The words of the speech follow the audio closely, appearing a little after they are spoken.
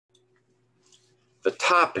The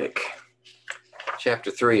topic,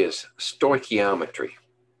 Chapter 3, is stoichiometry.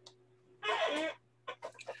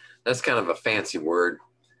 That's kind of a fancy word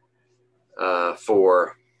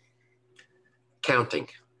for counting,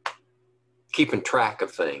 keeping track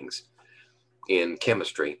of things in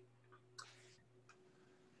chemistry.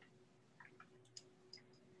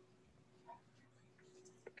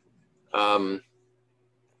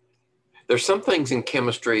 There's some things in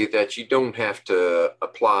chemistry that you don't have to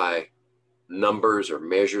apply numbers or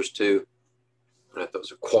measures to.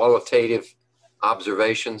 Those are qualitative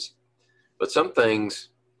observations, but some things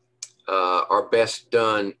are best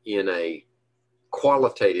done in a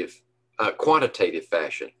quantitative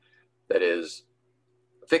fashion. That is,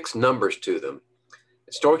 fix numbers to them.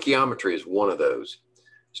 Stoichiometry is one of those.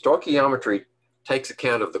 Stoichiometry takes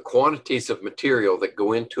account of the quantities of material that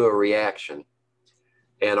go into a reaction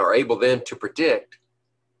and are able then to predict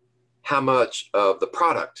how much of the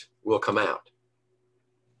product will come out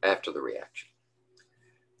after the reaction.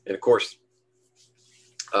 And of course,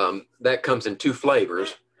 that comes in two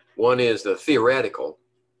flavors. One is the theoretical.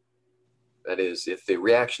 That is, if the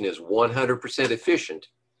reaction is 100% efficient,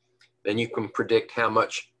 then you can predict how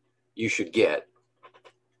much you should get.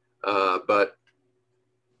 But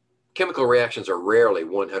chemical reactions are rarely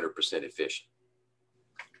 100% efficient.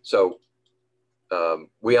 So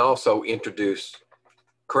we also introduce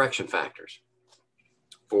correction factors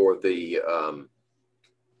for the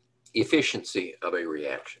efficiency of a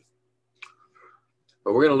reaction.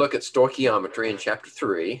 But we're going to look at stoichiometry in Chapter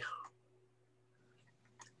 3.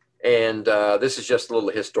 And this is just a little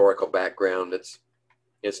historical background.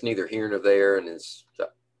 It's neither here nor there, and it's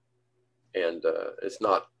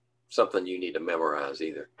not something you need to memorize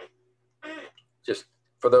either. Just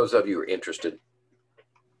for those of you who are interested.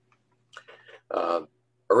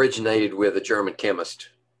 Originated with a German chemist,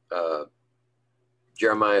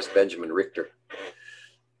 Jeremias Benjamin Richter.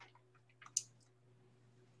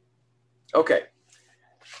 Okay,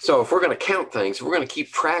 so if we're going to count things, if we're going to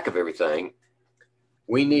keep track of everything,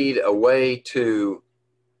 we need a way to,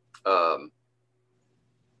 now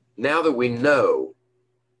that we know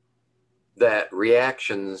that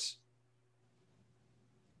reactions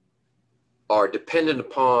are dependent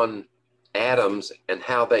upon atoms and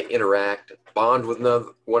how they interact, bond with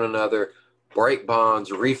one another, break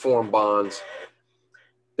bonds, reform bonds,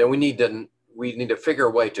 then we need to figure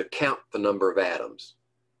a way to count the number of atoms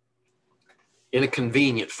in a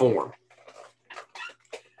convenient form.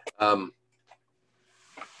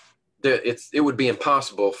 It would be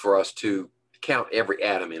impossible for us to count every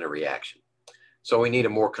atom in a reaction. So we need a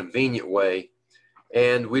more convenient way,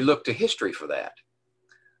 and we look to history for that.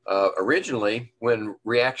 Originally, when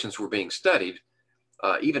reactions were being studied,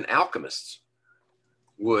 even alchemists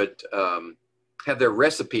would have their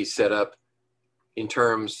recipes set up in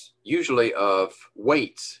terms usually of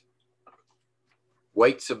weights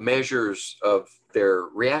of measures of their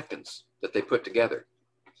reactants that they put together.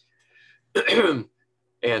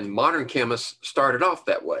 And modern chemists started off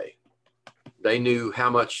that way. They knew how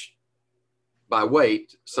much by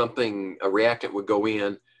weight a reactant would go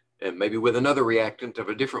in, and maybe with another reactant of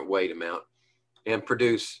a different weight amount, and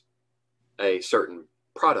produce a certain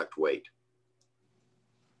product weight.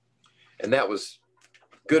 And that was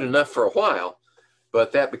good enough for a while,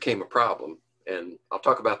 but that became a problem. And I'll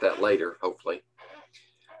talk about that later, hopefully.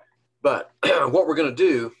 But what we're going to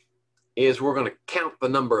do is we're going to count the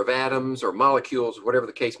number of atoms or molecules, whatever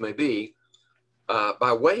the case may be,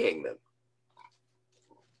 by weighing them.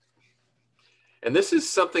 And this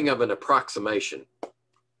is something of an approximation.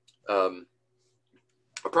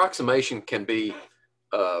 Approximation can be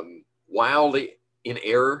wildly in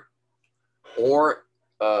error, or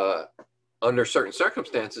under certain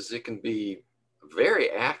circumstances, it can be very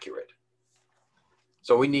accurate.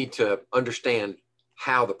 So we need to understand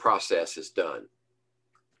how the process is done.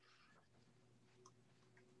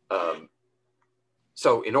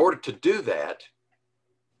 So in order to do that,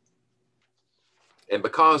 and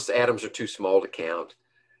because atoms are too small to count,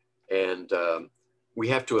 and we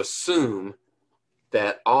have to assume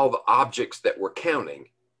that all the objects that we're counting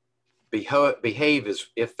behave as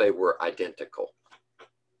if they were identical.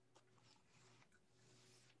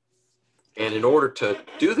 And in order to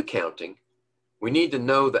do the counting, we need to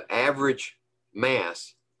know the average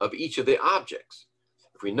mass of each of the objects.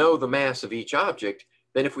 If we know the mass of each object,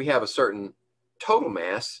 then if we have a certain total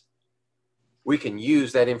mass, we can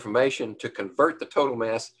use that information to convert the total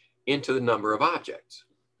mass into the number of objects.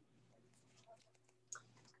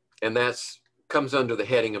 And that comes under the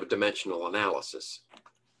heading of dimensional analysis.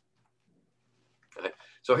 Okay.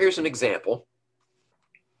 So here's an example.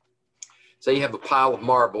 Say you have a pile of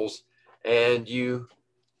marbles and you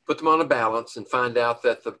put them on a balance, and find out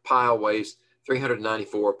that the pile weighs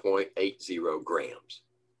 394.80 grams.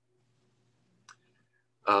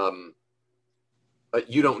 But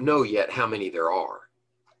you don't know yet how many there are.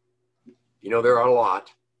 You know there are a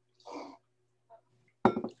lot.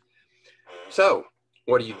 So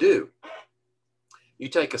what do? You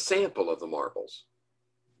take a sample of the marbles,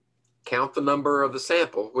 count the number of the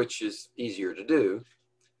sample, which is easier to do,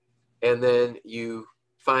 and then you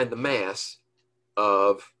find the mass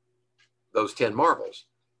of those 10 marbles.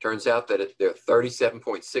 Turns out that they're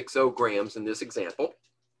 37.60 grams in this example.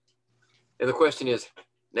 And the question is,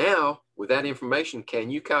 now, with that information,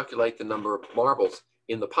 can you calculate the number of marbles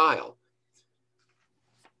in the pile?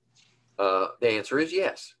 The answer is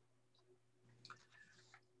yes.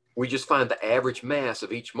 We just find the average mass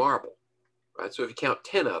of each marble, right? So if you count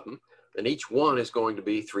 10 of them, then each one is going to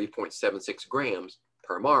be 3.76 grams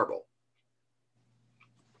per marble.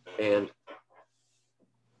 And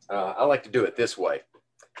I like to do it this way.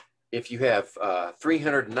 If you have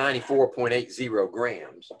 394.80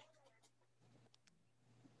 grams,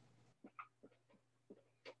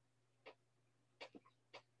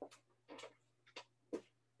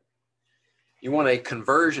 you want a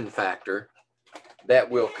conversion factor that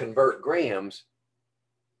will convert grams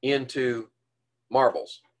into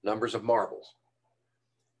marbles, numbers of marbles.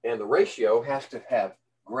 And the ratio has to have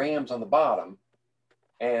grams on the bottom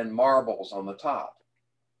and marbles on the top,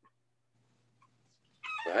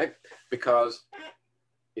 right? Because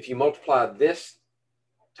if you multiply this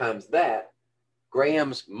times that,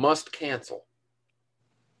 grams must cancel,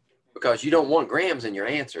 because you don't want grams in your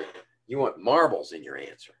answer, you want marbles in your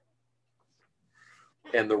answer.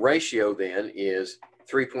 And the ratio then is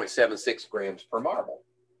 3.76 grams per marble.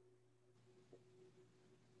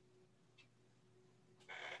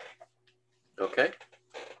 Okay?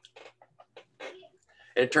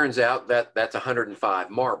 And it turns out that that's 105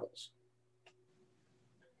 marbles.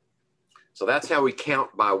 So that's how we count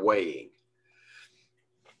by weighing.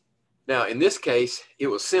 Now, in this case, it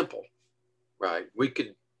was simple, right? We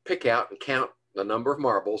could pick out and count the number of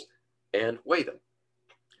marbles and weigh them.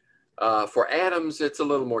 For atoms, it's a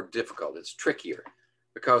little more difficult. It's trickier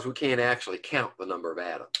because we can't actually count the number of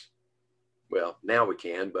atoms. Well, now we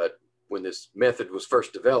can, but when this method was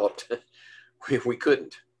first developed, we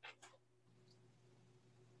couldn't.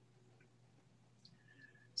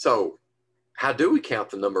 So how do we count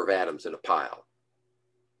the number of atoms in a pile?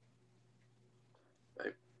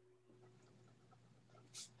 Right.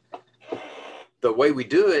 The way we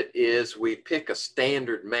do it is we pick a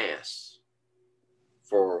standard mass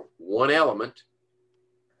for one element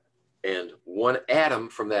and one atom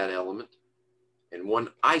from that element and one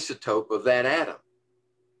isotope of that atom.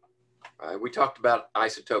 Right? We talked about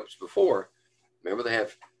isotopes before. Remember, they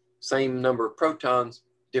have same number of protons,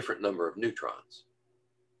 different number of neutrons.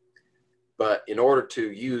 But in order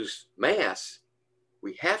to use mass,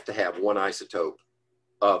 we have to have one isotope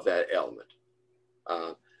of that element.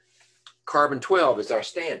 Carbon-12 is our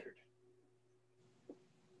standard.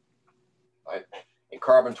 Right? And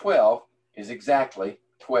carbon-12 is exactly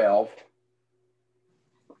 12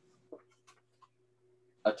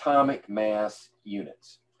 atomic mass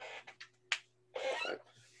units. Right?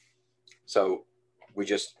 So we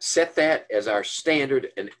just set that as our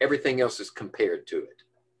standard and everything else is compared to it.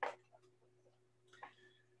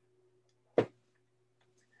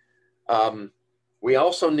 We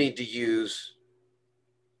also need to use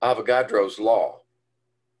Avogadro's law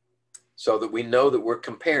so that we know that we're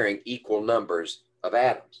comparing equal numbers of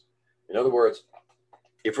atoms. In other words,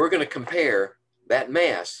 if we're going to compare that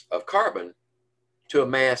mass of carbon to a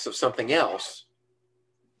mass of something else,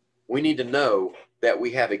 we need to know that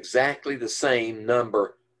we have exactly the same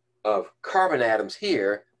number of carbon atoms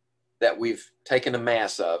here that we've taken a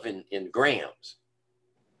mass of in grams.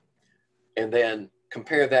 And then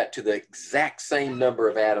compare that to the exact same number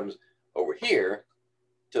of atoms over here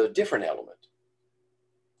to a different element.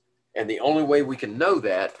 And the only way we can know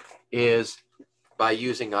that is by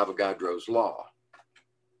using Avogadro's law.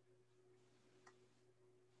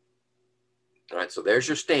 All right, so there's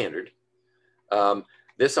your standard.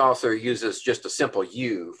 This also uses just a simple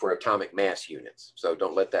U for atomic mass units, so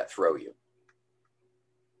don't let that throw you.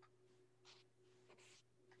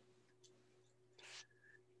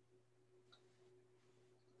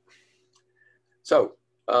 So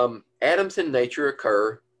atoms in nature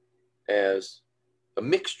occur as a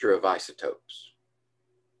mixture of isotopes,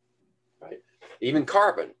 right? Even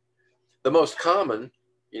carbon, the most common,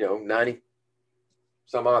 90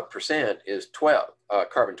 some odd percent is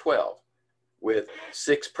carbon-12 with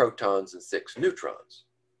 6 protons and 6 neutrons.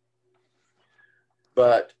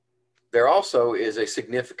 But there also is a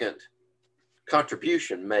significant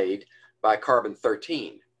contribution made by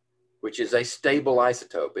carbon-13, which is a stable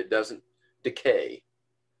isotope. It doesn't decay.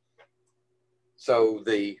 So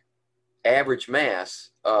the average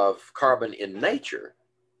mass of carbon in nature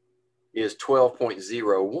is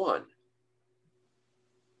 12.01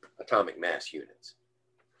 atomic mass units.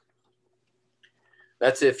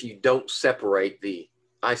 That's if you don't separate the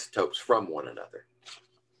isotopes from one another.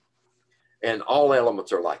 And all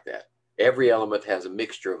elements are like that. Every element has a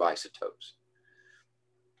mixture of isotopes.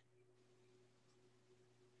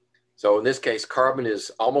 So in this case, carbon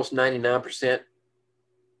is almost 99%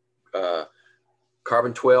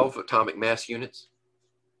 carbon-12 atomic mass units.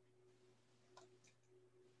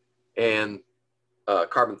 And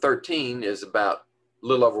carbon-13 is about a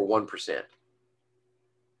little over 1%.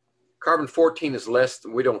 Carbon-14 is less,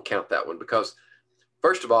 we don't count that one because,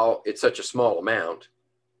 first of all, it's such a small amount.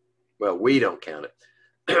 Well, we don't count it.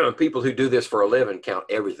 People who do this for a living count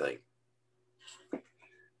everything.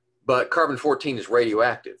 But carbon-14 is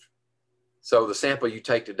radioactive. So the sample you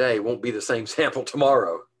take today won't be the same sample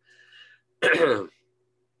tomorrow.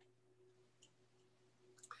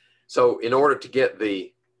 So in order to get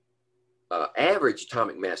the average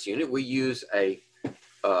atomic mass unit, we use a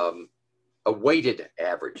weighted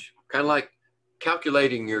average, kind of like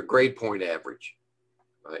calculating your grade point average,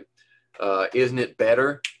 right? Isn't it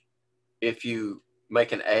better if you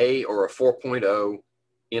make an A or a 4.0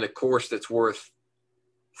 in a course that's worth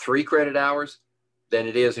 3 credit hours than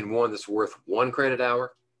it is in one that's worth 1 credit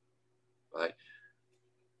hour, right?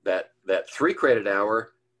 That 3 credit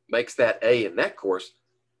hour makes that A in that course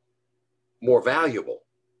more valuable.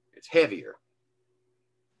 It's heavier.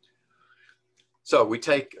 So we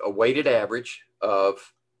take a weighted average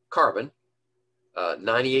of carbon,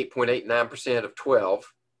 98.89% of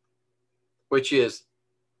 12, which is,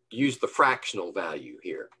 use the fractional value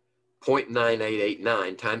here,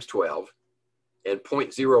 0.9889 times 12, and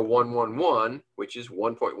 0.0111, which is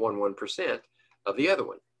 1.11% of the other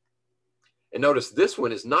one. And notice this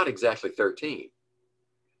one is not exactly 13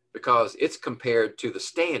 because it's compared to the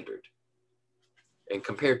standard. And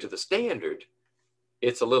compared to the standard,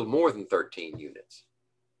 it's a little more than 13 units.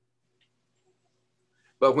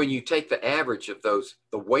 But when you take the average of those,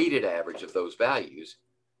 the weighted average of those values,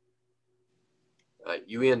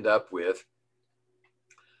 you end up with,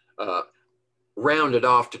 rounded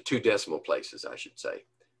off to 2 decimal places, I should say,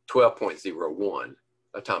 12.01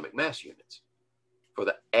 atomic mass units for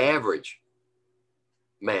the average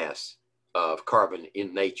mass of carbon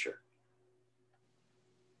in nature.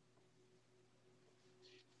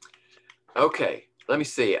 Okay, let me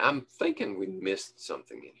see. I'm thinking we missed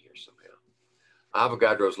something in here somehow.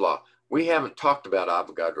 Avogadro's law. We haven't talked about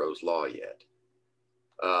Avogadro's law yet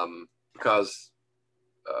because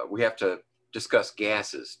we have to discuss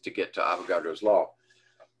gases to get to Avogadro's law.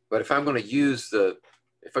 But if I'm going to use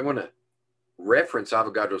if I'm going to reference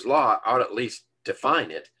Avogadro's law, I ought at least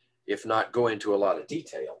define it, if not go into a lot of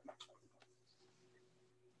detail.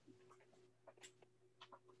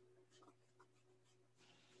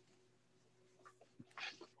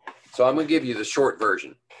 So I'm going to give you the short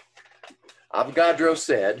version. Avogadro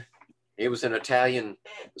said, he was an Italian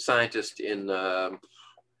scientist in,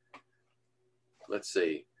 let's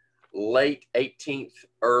see, late 18th,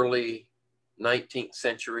 early 19th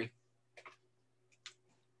century.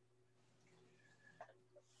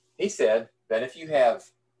 He said that if you have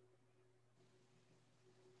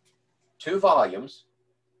 2 volumes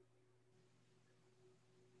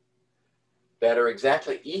that are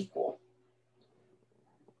exactly equal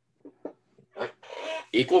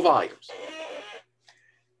volumes,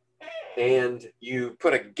 and you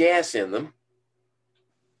put a gas in them,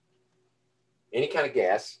 any kind of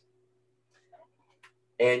gas,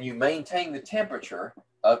 and you maintain the temperature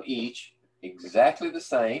of each exactly the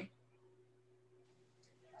same,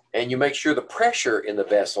 and you make sure the pressure in the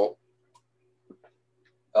vessel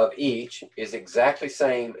of each is exactly the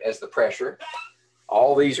same as the pressure.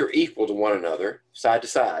 All these are equal to one another, side to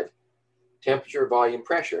side, temperature, volume,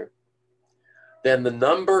 pressure. Then the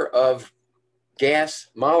number of gas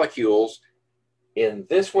molecules in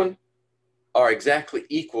this one are exactly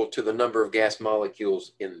equal to the number of gas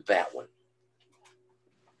molecules in that one.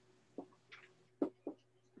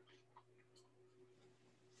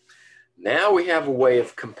 Now we have a way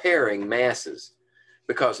of comparing masses,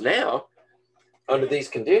 because now, under these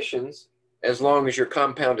conditions, as long as your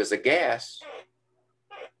compound is a gas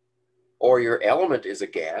or your element is a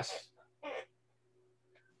gas,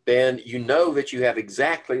 then you know that you have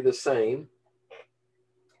exactly the same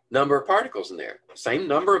number of particles in there, same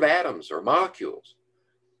number of atoms or molecules.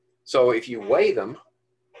 So if you weigh them,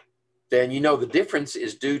 then you know the difference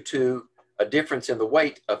is due to a difference in the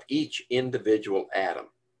weight of each individual atom.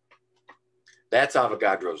 That's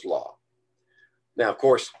Avogadro's law. Now, of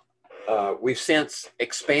course, we've since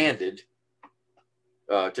expanded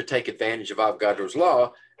to take advantage of Avogadro's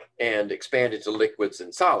law and expand it to liquids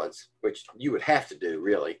and solids, which you would have to do,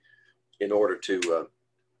 really, in order to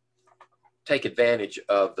take advantage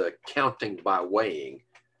of the counting by weighing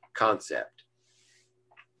concept.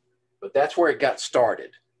 But that's where it got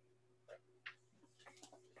started.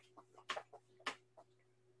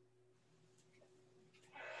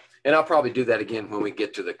 And I'll probably do that again when we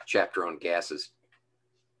get to the chapter on gases.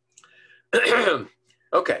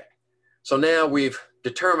 Okay, so now we've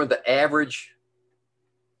determined the average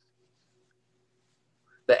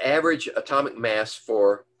atomic mass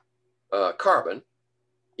for carbon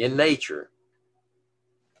in nature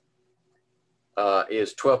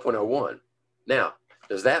is 12.01. Now,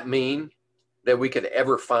 does that mean that we could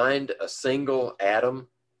ever find a single atom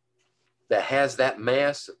that has that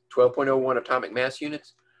mass, 12.01 atomic mass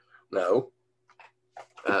units? No.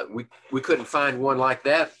 We couldn't find one like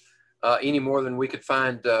that any more than we could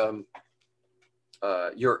find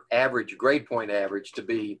your average grade point average to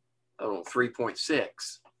be, I don't know,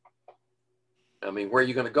 3.6. I mean, where are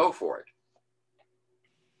you going to go for it?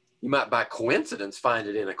 You might by coincidence find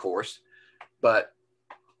it in a course, but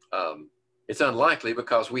it's unlikely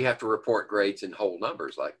because we have to report grades in whole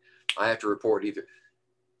numbers. Like I have to report either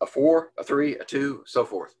a 4, a 3, a 2, so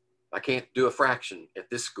forth. I can't do a fraction at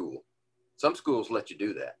this school. Some schools let you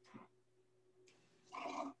do that,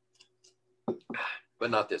 but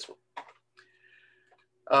not this one.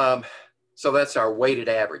 So that's our weighted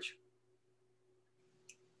average.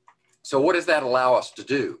 So what does that allow us to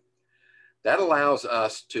do? That allows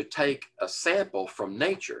us to take a sample from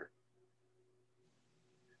nature,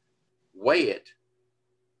 weigh it,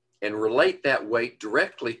 and relate that weight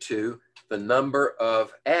directly to the number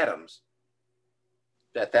of atoms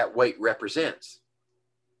that that weight represents.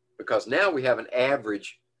 Because now we have an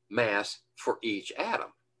average mass for each atom,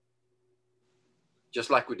 just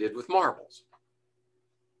like we did with marbles.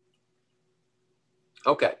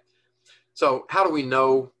 Okay, so how do we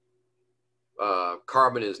know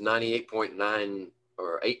carbon is 98.9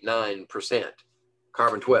 or 89%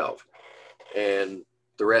 carbon 12 and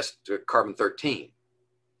the rest carbon 13?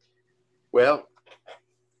 Well,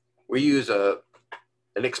 we use an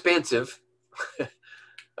expensive,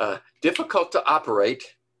 difficult to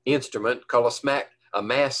operate instrument called a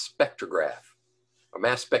mass spectrograph, or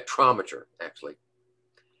mass spectrometer, actually.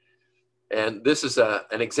 And this is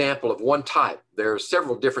an example of one type. There are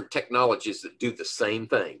several different technologies that do the same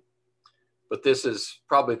thing, but this is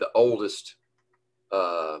probably the oldest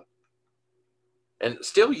and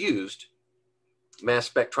still used mass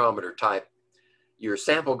spectrometer type. Your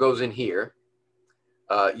sample goes in here,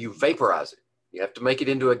 you vaporize it. You have to make it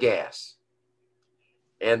into a gas.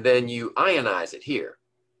 And then you ionize it here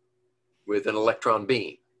with an electron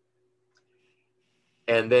beam.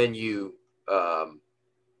 And then you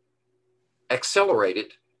accelerate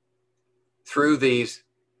it through these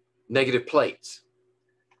negative plates.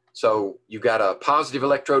 So you've got a positive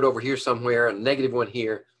electrode over here somewhere, a negative one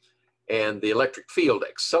here, and the electric field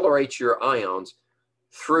accelerates your ions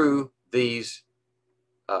through these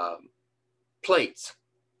plates.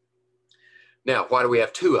 Now, why do we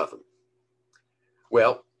have two of them?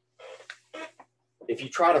 Well, if you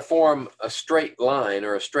try to form a straight line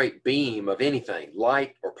or a straight beam of anything,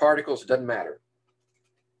 light or particles, it doesn't matter.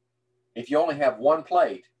 If you only have one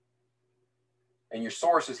plate and your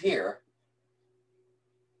source is here,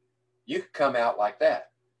 you could come out like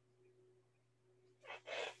that,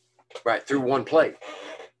 right, through one plate,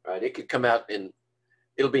 right? It could come out and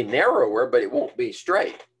it'll be narrower, but it won't be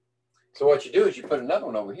straight. So what you do is you put another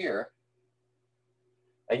one over here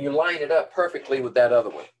and you line it up perfectly with that other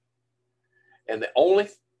one. And the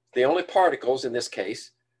only particles in this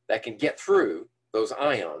case that can get through those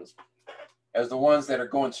ions as the ones that are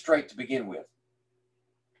going straight to begin with.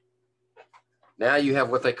 Now you have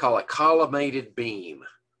what they call a collimated beam.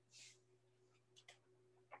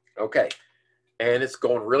 Okay, and it's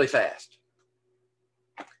going really fast.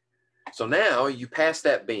 So now you pass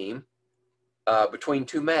that beam between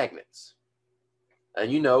two magnets.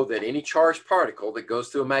 And you know that any charged particle that goes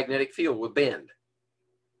through a magnetic field will bend.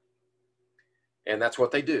 And that's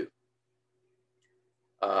what they do.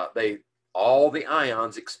 All the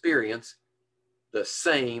ions experience the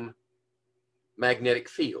same magnetic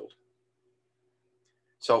field.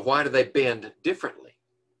 So why do they bend differently?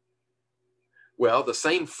 Well, the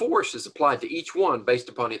same force is applied to each one based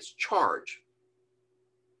upon its charge.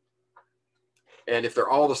 And if they're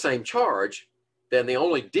all the same charge, then the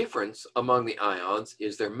only difference among the ions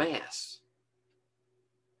is their mass.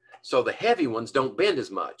 So the heavy ones don't bend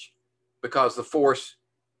as much because the force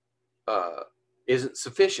isn't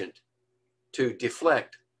sufficient to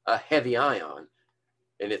deflect a heavy ion,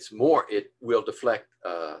 and it will deflect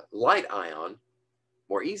a light ion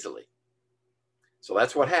more easily. So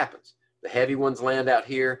that's what happens. The heavy ones land out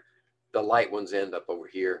here, the light ones end up over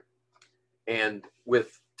here. And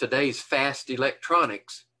with today's fast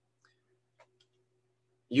electronics,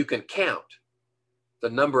 you can count the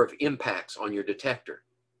number of impacts on your detector,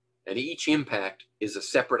 and each impact is a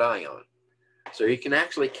separate ion. So you can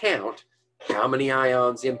actually count how many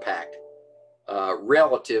ions impact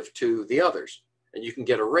relative to the others, and you can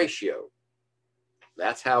get a ratio.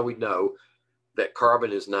 That's how we know that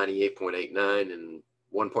carbon is 98.89 and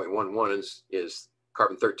 1.11 is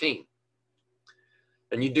carbon 13.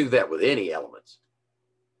 And you do that with any elements.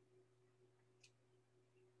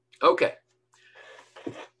 Okay,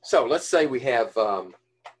 so let's say we have,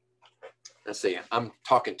 let's see, I'm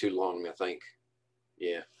talking too long, I think.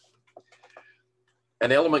 Yeah.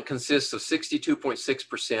 An element consists of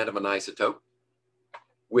 62.6% of an isotope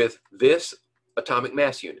with this atomic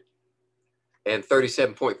mass unit, and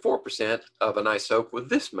 37.4% of an isotope with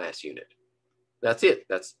this mass unit. That's it.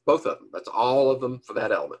 That's both of them. That's all of them for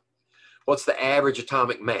that element. What's the average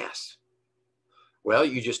atomic mass? Well,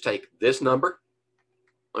 you just take this number.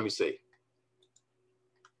 Let me see.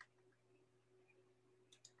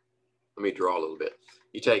 Let me draw a little bit.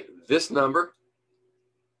 You take this number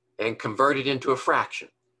and convert it into a fraction.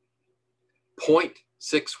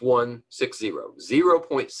 0.6160,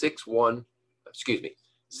 0.61, excuse me,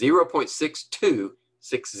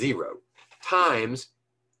 0.6260 times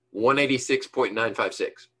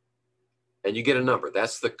 186.956. And you get a number.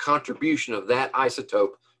 That's the contribution of that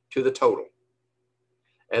isotope to the total.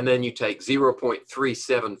 And then you take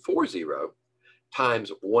 0.3740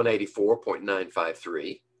 times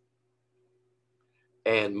 184.953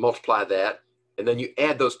 and multiply that. And then you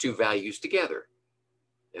add those two values together.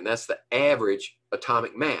 And that's the average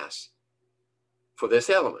atomic mass for this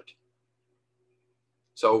element.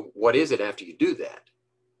 So what is it after you do that?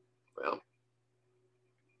 Well,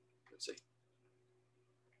 let's see.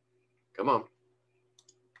 Come on.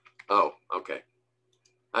 Oh, okay.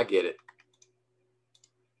 I get it.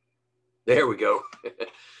 There we go.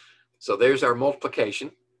 So there's our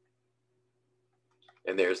multiplication.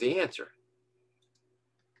 And there's the answer.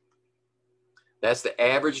 That's the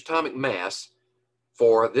average atomic mass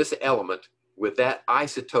for this element with that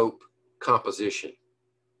isotope composition.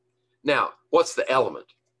 Now, what's the element?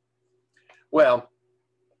 Well,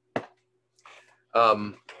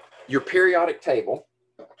 your periodic table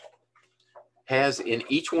has in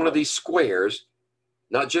each one of these squares,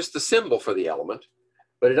 not just the symbol for the element,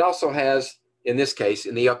 but it also has, in this case,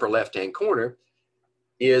 in the upper left-hand corner,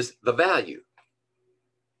 is the value.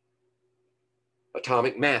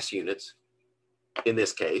 Atomic mass units, in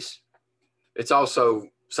this case. It's also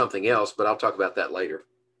something else, but I'll talk about that later.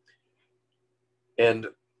 And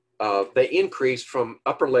they increase from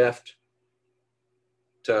upper left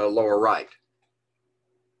to lower right.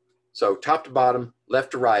 So top to bottom,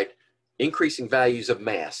 left to right, increasing values of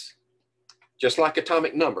mass. Just like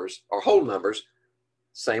atomic numbers or whole numbers,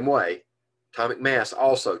 same way, atomic mass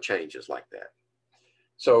also changes like that.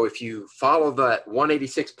 So if you follow that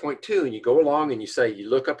 186.2 and you go along and you say, you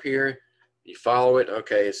look up here, you follow it,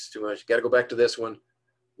 okay, it's too much, got to go back to this one,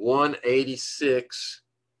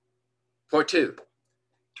 186.2.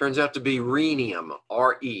 Turns out to be rhenium,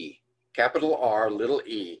 R-E, capital R, little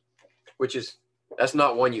e, which is, that's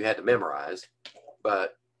not one you had to memorize,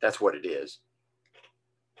 but that's what it is.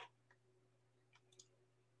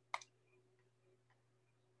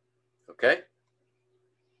 Okay?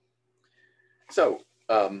 So,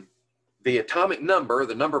 the atomic number,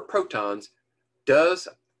 the number of protons, does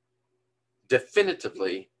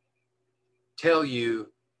definitively tell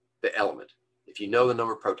you the element if you know the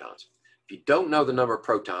number of protons. If you don't know the number of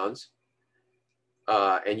protons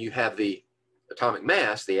and you have the atomic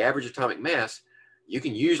mass, the average atomic mass, you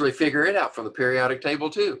can usually figure it out from the periodic table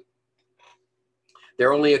too. There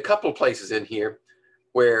are only a couple of places in here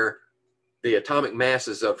where the atomic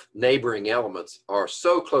masses of neighboring elements are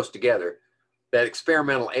so close together that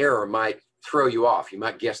experimental error might throw you off. You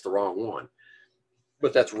might guess the wrong one,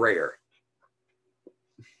 but that's rare.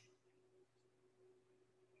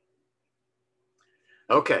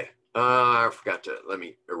 Okay, I forgot to, let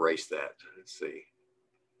me erase that. Let's see.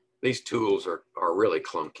 These tools are really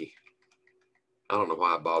clunky. I don't know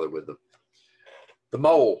why I bother with them. The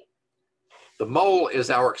mole. The mole is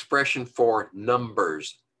our expression for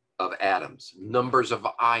numbers of atoms, numbers of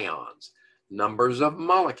ions, numbers of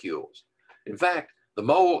molecules. In fact, the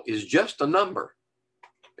mole is just a number.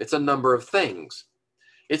 It's a number of things.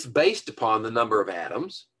 It's based upon the number of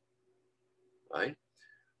atoms, right?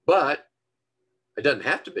 But it doesn't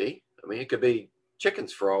have to be. I mean, it could be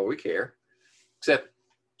chickens for all we care, except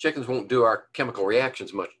chickens won't do our chemical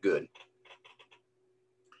reactions much good.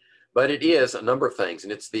 But it is a number of things,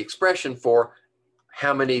 and it's the expression for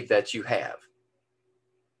how many that you have.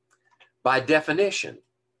 By definition,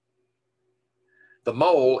 the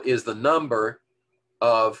mole is the number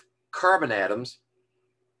of carbon atoms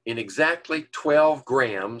in exactly 12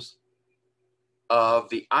 grams of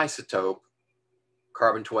the isotope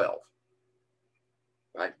carbon-12,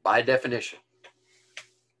 right? By definition.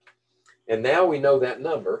 And now we know that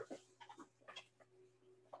number.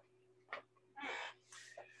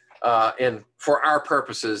 And for our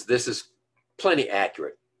purposes, this is plenty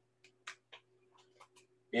accurate.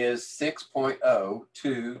 Is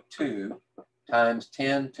 6.022 times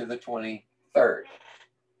 10 to the 23rd.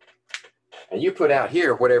 And you put out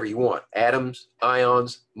here whatever you want, atoms,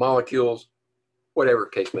 ions, molecules, whatever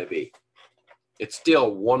the case may be. It's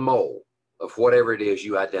still 1 mole of whatever it is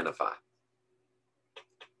you identify.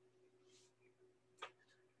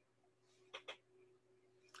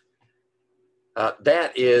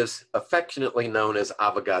 That is affectionately known as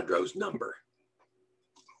Avogadro's number.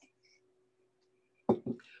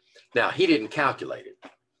 Now, he didn't calculate it,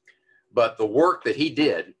 but the work that he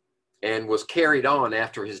did and was carried on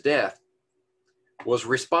after his death was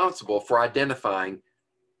responsible for identifying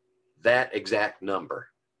that exact number.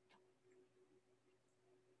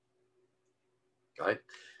 Right?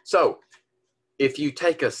 So, if you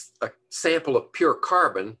take a sample of pure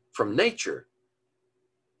carbon from nature,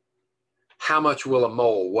 how much will a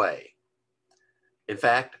mole weigh? In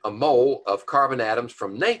fact, a mole of carbon atoms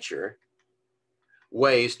from nature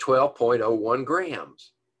weighs 12.01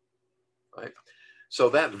 grams. Right? So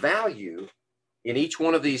that value in each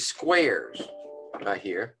one of these squares right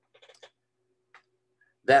here,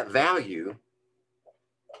 that value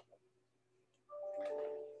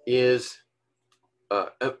is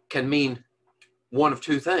can mean one of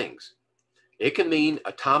two things. It can mean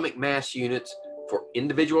atomic mass units for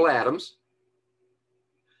individual atoms,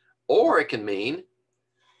 or it can mean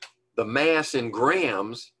the mass in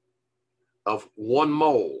grams of 1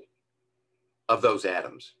 mole of those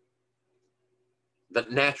atoms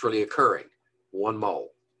that naturally occurring, 1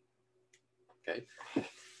 mole, okay?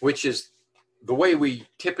 Which is the way we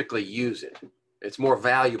typically use it. It's more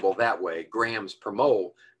valuable that way, grams per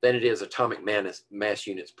mole, than it is atomic mass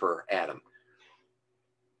units per atom.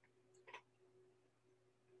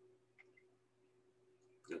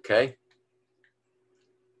 Okay?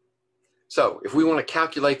 So if we want to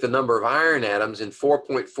calculate the number of iron atoms in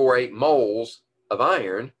 4.48 moles of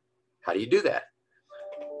iron, how do you do that?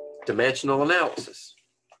 Dimensional analysis.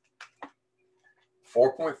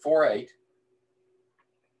 4.48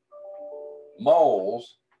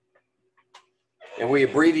 moles, and we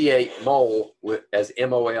abbreviate mole as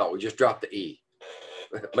MOL. We just drop the E.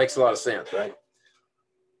 It makes a lot of sense, right?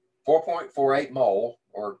 4.48 mole,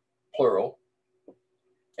 or plural,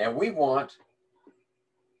 and we want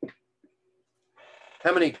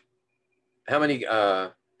how many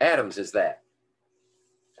atoms is that?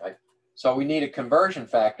 Okay. So we need a conversion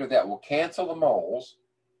factor that will cancel the moles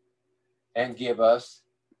and give us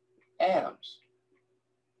atoms.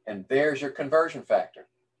 And there's your conversion factor.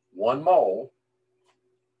 1 mole,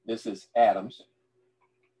 this is atoms,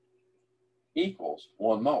 equals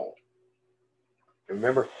 1 mole.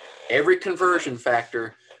 Remember, every conversion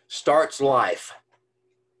factor starts life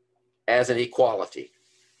as an equality.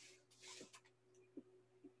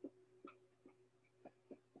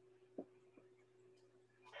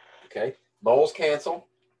 Okay, moles cancel,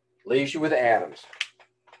 leaves you with atoms.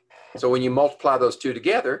 So when you multiply those two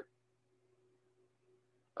together,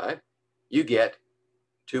 right, you get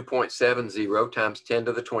 2.70 times 10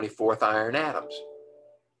 to the 24th iron atoms.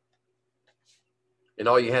 And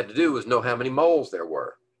all you had to do was know how many moles there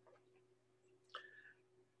were.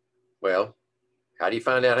 Well, how do you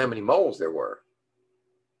find out how many moles there were?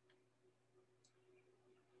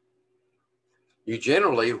 You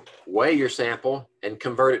generally weigh your sample and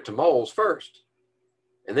convert it to moles first,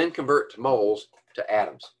 and then convert to moles to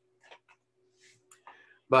atoms.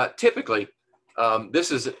 But typically, this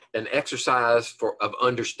is an exercise of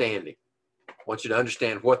understanding. I want you to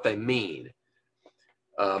understand what they mean.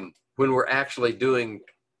 When we're actually doing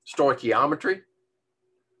stoichiometry,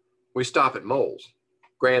 we stop at moles,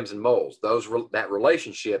 grams and moles. That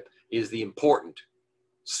relationship is the important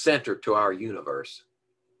center to our universe.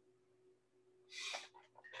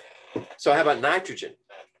 So how about nitrogen?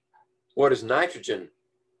 What does nitrogen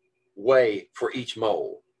weigh for each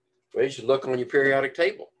mole? Well, you should look on your periodic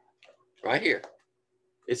table right here.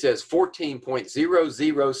 it says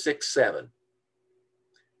 14.0067.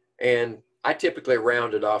 And I typically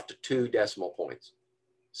round it off to 2 decimal points.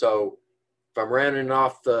 So if I'm rounding it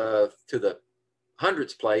off to the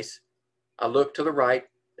hundredths place, I look to the right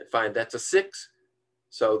and find that's a 6.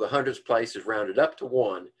 So the hundredths place is rounded up to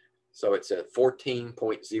 1. So it's at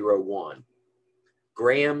 14.01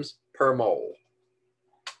 grams per mole.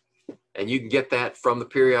 And you can get that from the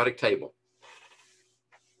periodic table.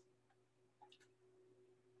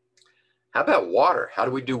 How about water? How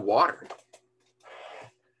do we do water?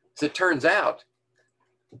 As it turns out,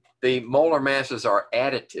 the molar masses are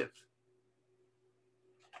additive.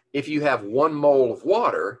 If you have 1 mole of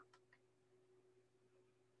water,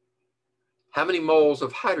 how many moles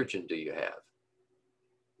of hydrogen do you have?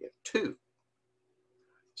 You have 2.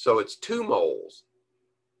 So it's 2 moles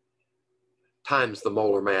times the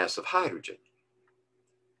molar mass of hydrogen.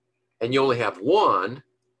 And you only have 1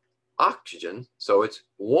 oxygen, so it's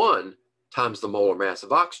 1 times the molar mass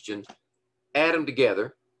of oxygen. Add them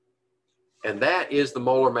together, and that is the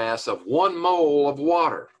molar mass of 1 mole of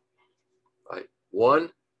water. Right?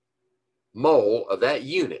 1 mole of that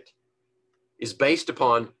unit is based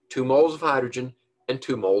upon 2 moles of hydrogen and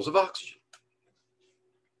 2 moles of oxygen.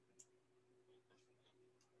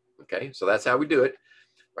 Okay, so that's how we do it.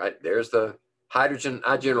 Right, there's the hydrogen.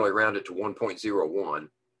 I generally round it to 1.01.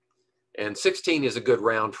 And 16 is a good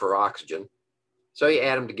round for oxygen. So you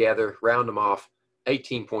add them together, round them off,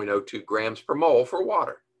 18.02 grams per mole for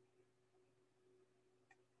water.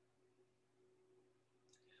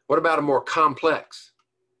 What about a more complex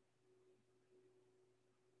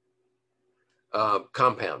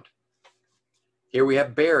compound? Here we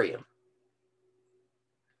have barium.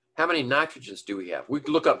 How many nitrogens do we have? We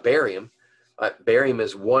can look up barium. Barium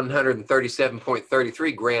is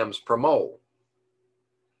 137.33 grams per mole.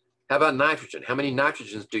 How about nitrogen? How many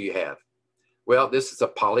nitrogens do you have? Well, this is a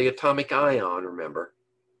polyatomic ion, remember.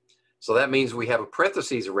 So that means we have a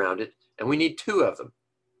parentheses around it, and we need 2 of them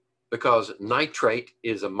because nitrate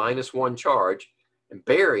is a -1 charge, and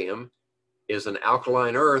barium is an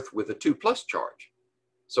alkaline earth with a 2+ charge.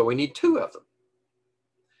 So we need 2 of them.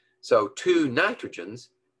 So 2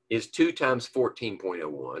 nitrogens is 2 times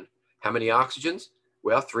 14.01. How many oxygens?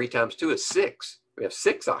 Well, 3 times 2 is 6. We have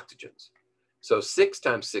 6 oxygens. So 6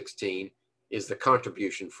 times 16 is the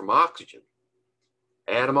contribution from oxygen.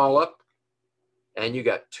 Add them all up, and you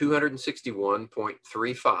got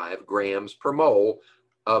 261.35 grams per mole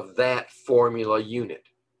of that formula unit,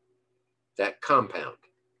 that compound.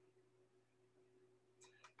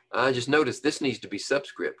 I just noticed this needs to be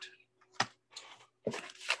subscript.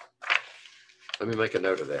 Let me make a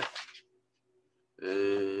note of that.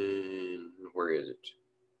 And where is it?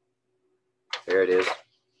 There it is.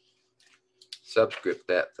 Subscript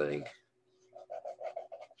that thing.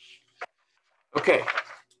 Okay.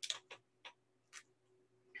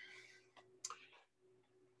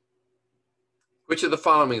 Which of the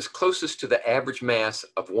following is closest to the average mass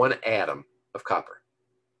of 1 atom of copper?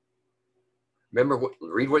 Remember,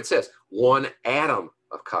 read what it says. 1 atom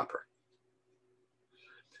of copper.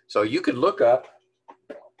 So you could look up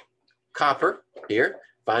copper here,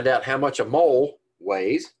 find out how much a mole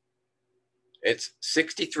weighs. It's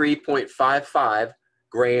 63.55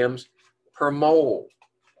 grams per mole.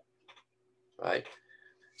 Right?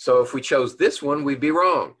 So if we chose this one, we'd be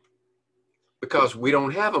wrong because we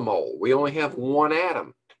don't have a mole. We only have 1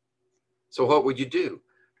 atom. So what would you do?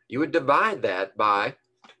 You would divide that by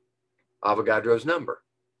Avogadro's number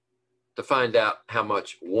to find out how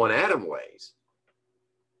much 1 atom weighs.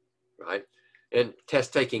 Right? And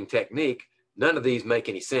test-taking technique, none of these make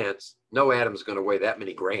any sense. No atom's going to weigh that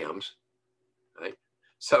many grams. Right?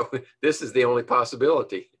 So this is the only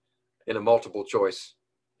possibility in a multiple choice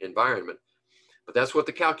environment. But that's what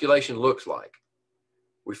the calculation looks like.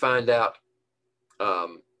 We find out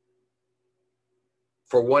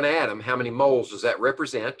for 1 atom, how many moles does that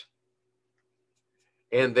represent?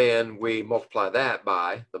 And then we multiply that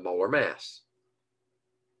by the molar mass.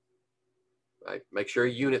 Right? Make sure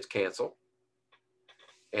your units cancel.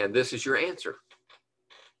 And this is your answer.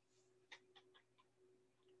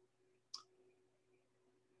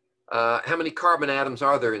 How many carbon atoms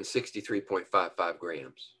are there in 63.55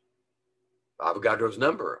 grams? Avogadro's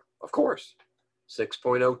number, of course,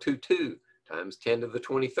 6.022 times 10 to the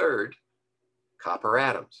 23rd copper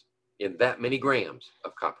atoms in that many grams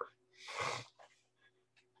of copper.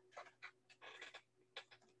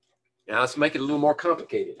 Now let's make it a little more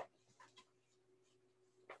complicated.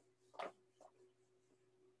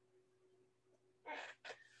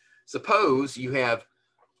 Suppose you have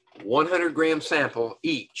 100-gram sample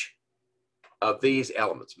each of these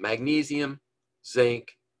elements, magnesium,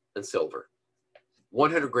 zinc, and silver.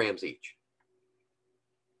 100 grams each.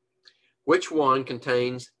 Which one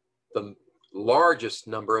contains the largest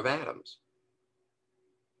number of atoms?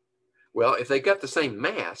 Well, if they got the same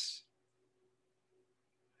mass,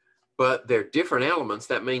 but they're different elements,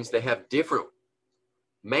 that means they have different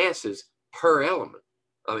masses per element,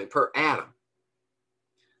 per atom.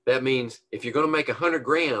 That means if you're going to make 100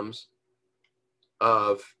 grams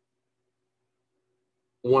of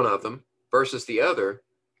one of them versus the other,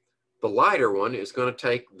 the lighter one is going to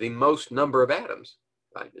take the most number of atoms,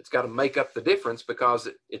 right? It's got to make up the difference because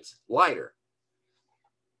it's lighter.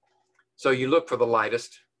 So you look for the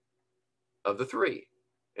lightest of the three.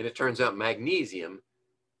 And it turns out magnesium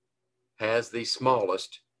has the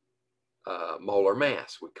smallest molar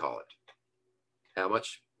mass, we call it. How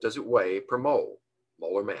much does it weigh per mole?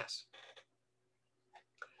 Molar mass.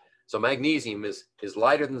 So magnesium is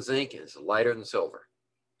lighter than zinc and is lighter than silver.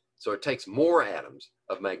 So it takes more atoms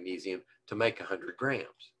of magnesium to make 100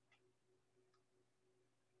 grams.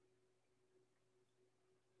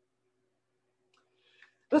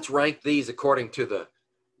 Let's rank these according to the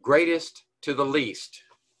greatest to the least.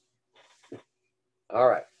 All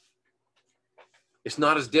right. It's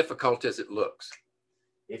not as difficult as it looks.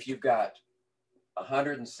 If you've got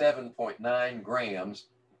 107.9 grams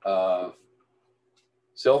of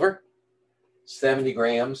silver, 70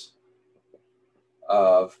 grams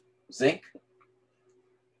of zinc,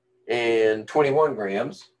 and 21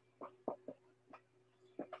 grams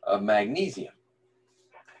of magnesium.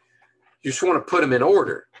 You just want to put them in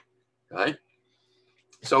order, right?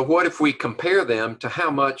 So what if we compare them to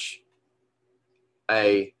how much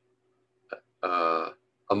a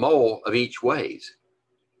mole of each weighs,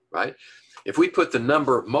 right? If we put the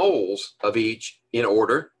number of moles of each in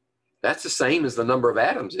order, that's the same as the number of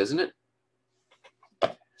atoms, isn't it?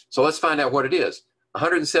 So let's find out what it is.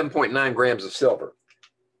 107.9 grams of silver.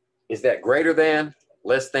 Is that greater than,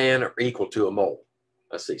 less than, or equal to a mole?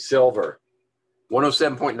 Let's see, silver,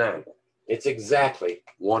 107.9. It's exactly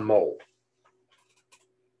 1 mole.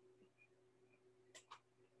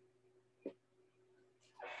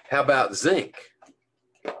 How about zinc?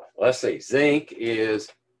 Let's see, zinc is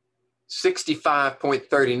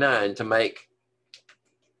 65.39 to make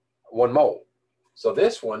 1 mole. So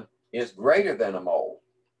this one is greater than a mole.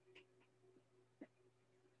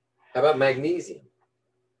 How about magnesium?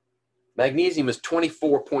 Magnesium is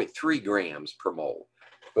 24.3 grams per mole,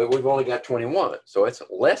 but we've only got 21, so it's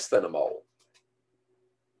less than a mole.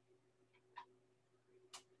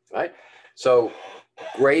 Right? So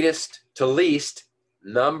greatest to least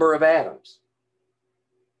number of atoms.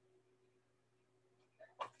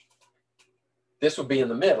 This would be in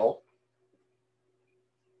the middle,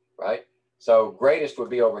 right? So greatest would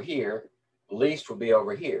be over here, least would be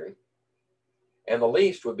over here, and the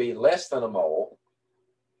least would be less than a mole,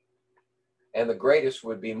 and the greatest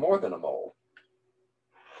would be more than a mole.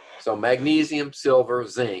 So magnesium, silver,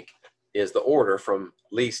 zinc is the order from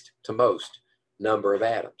least to most number of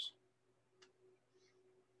atoms.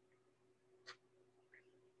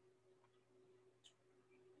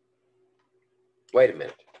 Wait a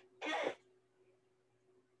minute.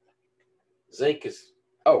 Zinc is,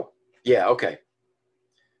 oh, yeah, okay.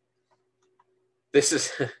 This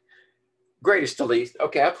is greatest to least.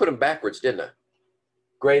 Okay, I put them backwards, didn't I?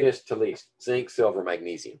 Greatest to least, zinc, silver,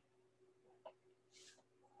 magnesium.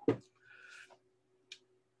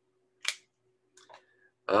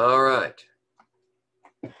 All right.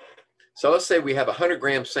 So let's say we have a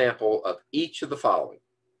 100-gram sample of each of the following.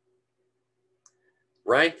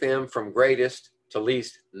 Rank them from greatest to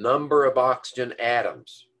least number of oxygen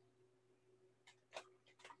atoms.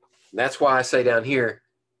 And that's why I say down here,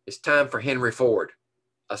 it's time for Henry Ford.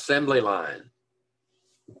 Assembly line.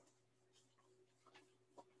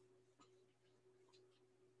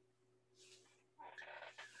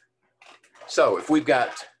 So if we've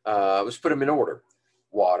got, let's put them in order.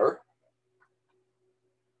 Water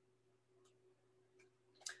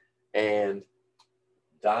and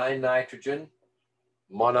dinitrogen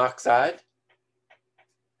monoxide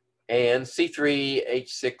and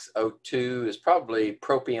C3H6O2 is probably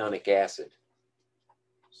propionic acid.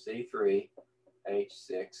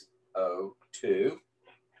 C3H6O2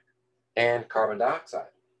 and carbon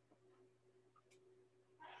dioxide.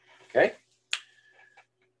 Okay?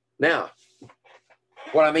 Now,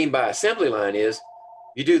 what I mean by assembly line is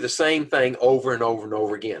you do the same thing over and over and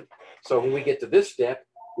over again. So when we get to this step,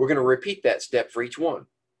 we're going to repeat that step for each one.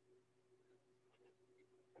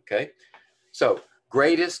 Okay? So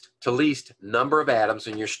greatest to least number of atoms,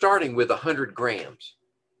 and you're starting with 100 grams.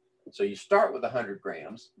 So you start with 100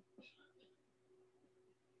 grams.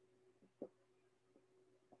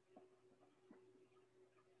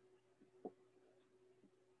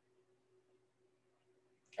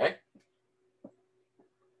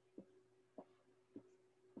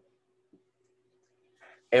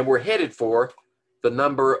 and we're headed for the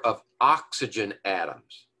number of oxygen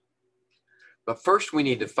atoms. But first we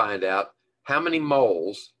need to find out how many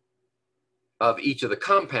moles of each of the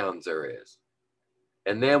compounds there is.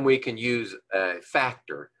 And then we can use a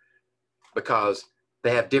factor because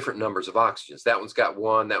they have different numbers of oxygens. That one's got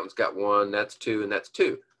one, that one's got one, that's two, and that's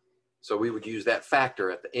two. So we would use that factor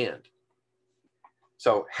at the end.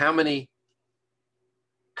 So how many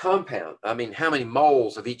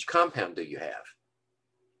moles of each compound do you have?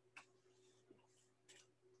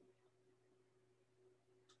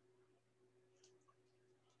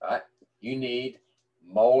 All right, you need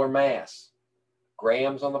molar mass,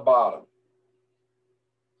 grams on the bottom,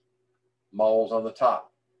 moles on the top.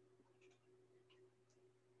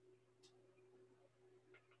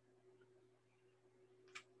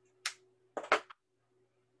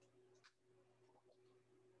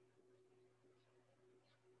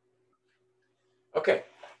 Okay,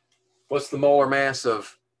 what's the molar mass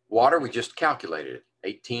of water? We just calculated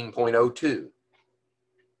it, 18.02.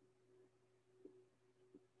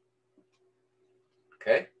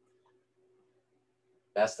 Okay,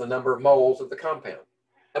 that's the number of moles of the compound.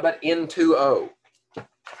 How about N2O?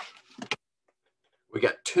 We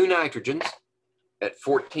got two nitrogens at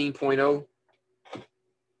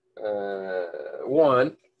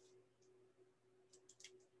 14.01.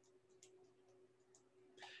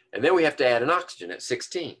 And then we have to add an oxygen at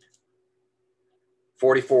 16,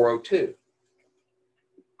 44.02.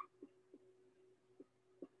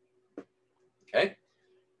 Okay,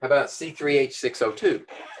 how about C3H6O2?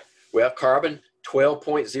 Well, carbon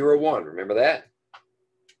 12.01, remember that?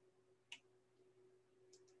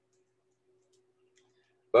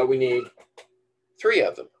 But we need 3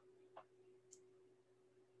 of them.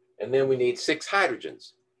 And then we need 6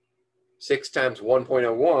 hydrogens. 6 times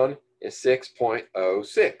 1.01 is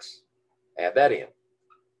 6.06. Add that in.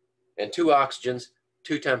 And 2 oxygens,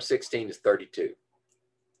 2 times 16 is 32.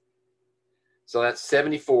 So that's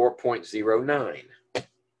 74.09.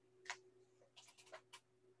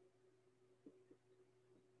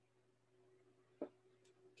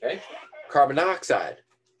 Okay, carbon dioxide.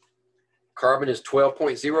 Carbon is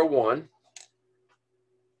 12.01.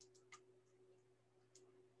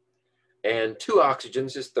 And 2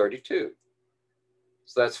 oxygens is 32.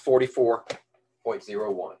 So that's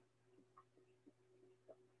 44.01.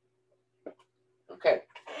 Okay,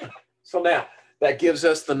 so now that gives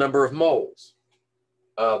us the number of moles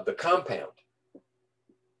of the compound.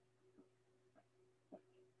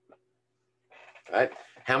 All right,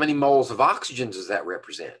 how many moles of oxygen does that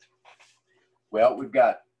represent? Well, we've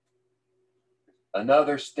got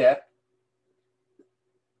another step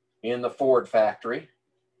in the Ford factory.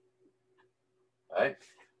 All right,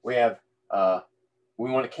 we have we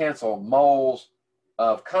want to cancel moles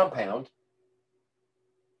of compound.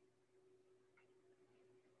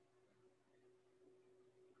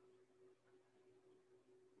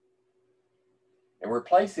 And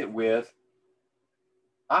replace it with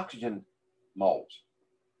oxygen moles.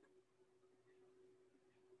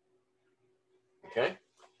 Okay,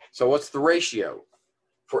 so what's the ratio?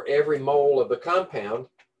 For every mole of the compound,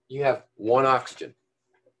 you have 1 oxygen.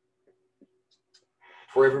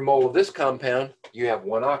 For every mole of this compound, you have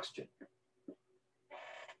 1 oxygen.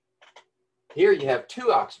 Here you have 2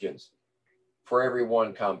 oxygens for every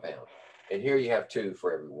 1 compound. And here you have 2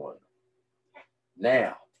 for every 1.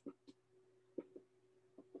 Now,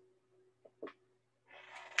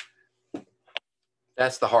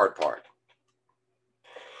 that's the hard part.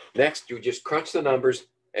 Next, you just crunch the numbers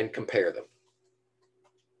and compare them.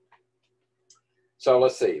 So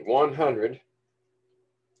let's see, 100,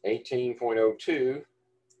 18.02,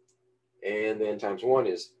 and then times 1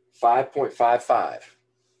 is 5.55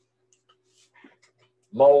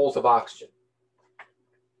 moles of oxygen.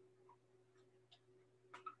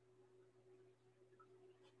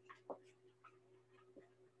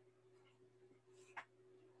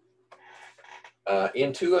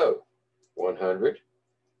 N2O, 100,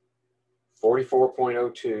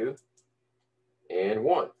 44.02, and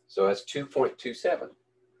 1. So that's 2.27.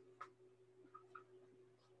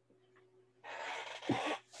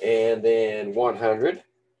 And then 100,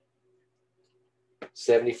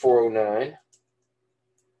 74.09,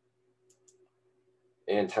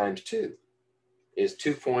 and times 2 is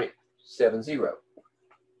 2.70.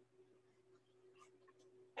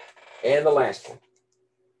 And the last one,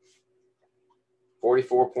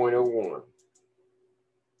 44.01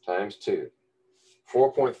 times 2,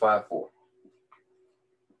 4.54.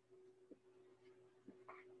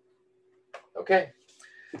 Okay,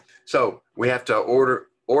 so we have to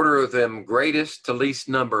order them greatest to least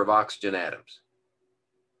number of oxygen atoms.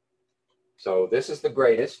 So this is the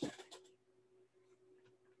greatest.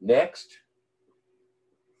 next,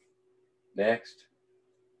 next,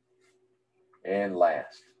 and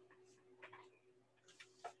last.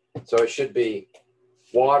 So it should be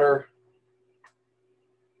water,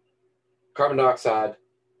 carbon dioxide,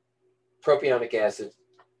 propionic acid,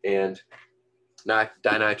 and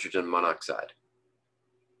dinitrogen monoxide.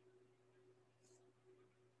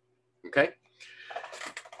 Okay?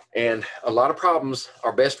 And a lot of problems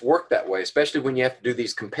are best worked that way, especially when you have to do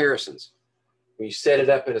these comparisons. When you set it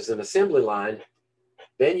up as an assembly line,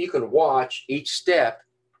 then you can watch each step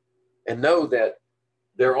and know that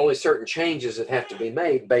there are only certain changes that have to be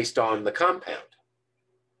made based on the compound.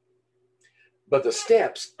 But the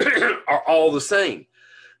steps are all the same.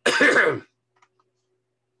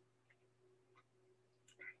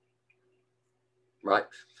 Right?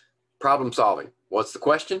 Problem solving. What's the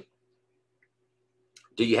question?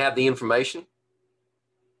 Do you have the information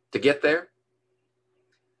to get there?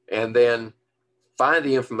 And then find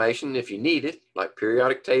the information if you need it, like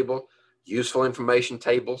periodic table, useful information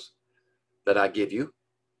tables that I give you.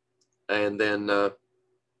 And then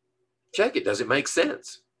check it. Does it make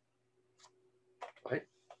sense? Right?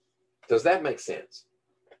 Does that make sense?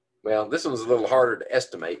 Well, this one's a little harder to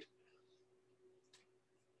estimate.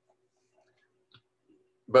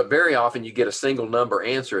 But very often you get a single number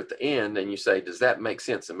answer at the end and you say, does that make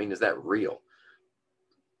sense? I mean, is that real?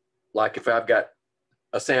 Like if I've got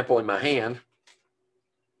a sample in my hand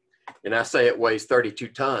and I say it weighs 32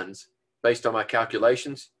 tons based on my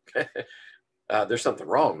calculations, there's something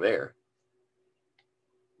wrong there.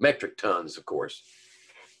 Metric tons, of course.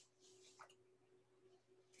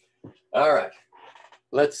 All right,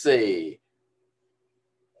 let's see.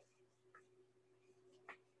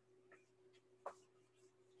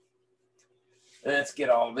 Let's get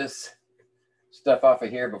all this stuff off of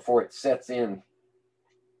here before it sets in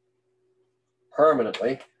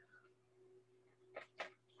permanently.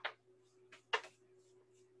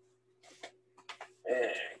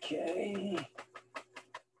 Okay.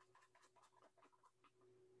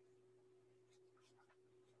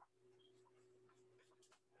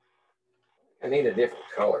 I need a different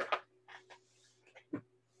color.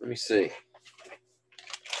 Let me see.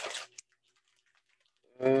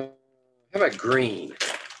 How about green?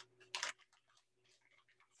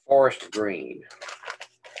 Forest green.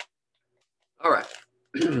 All right.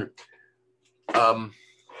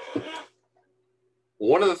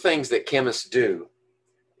 One of the things that chemists do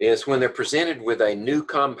is when they're presented with a new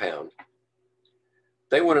compound,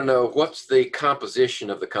 they want to know what's the composition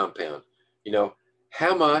of the compound. You know,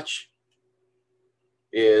 how much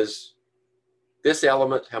is this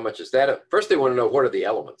element? How much is that? First, they want to know what are the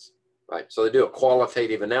elements, right? So they do a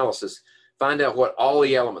qualitative analysis, find out what all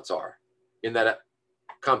the elements are in that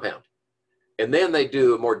compound. And then they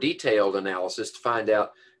do a more detailed analysis to find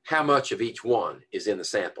out how much of each one is in the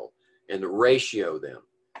sample and ratio them.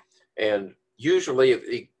 And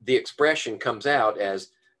usually the expression comes out as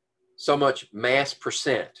so much mass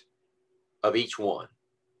percent of each one.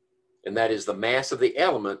 And that is the mass of the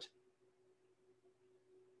element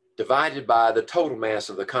divided by the total mass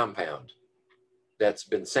of the compound that's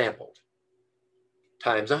been sampled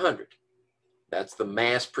times 100. That's the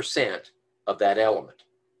mass percent of that element.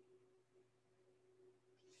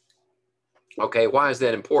 Okay, why is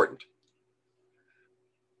that important?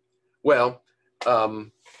 Well,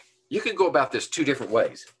 you can go about this two different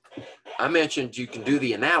ways. I mentioned you can do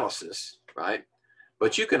the analysis, right?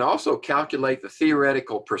 But you can also calculate the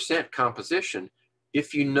theoretical percent composition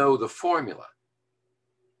if you know the formula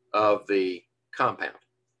of the compound.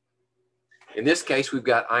 In this case, we've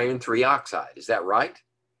got iron 3 oxide. Is that right?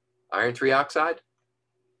 Iron 3 oxide?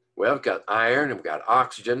 Well, we've got iron and we've got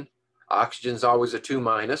oxygen. Oxygen's always a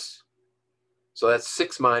 2-. So that's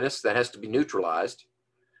 6-. That has to be neutralized.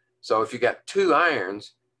 So if you got 2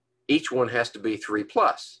 irons, each one has to be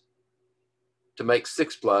 3+ to make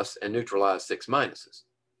 6+ and neutralize 6-.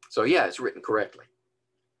 So yeah, it's written correctly.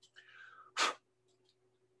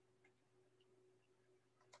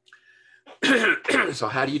 So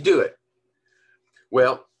how do you do it?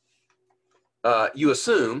 Well, you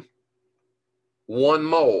assume 1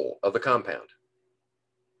 mole of the compound,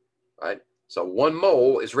 right? So 1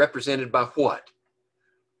 mole is represented by what?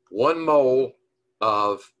 1 mole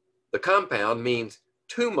of the compound means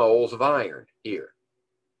 2 moles of iron here.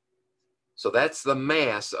 So that's the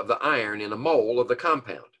mass of the iron in a mole of the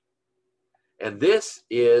compound. And this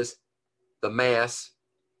is the mass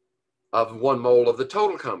of 1 mole of the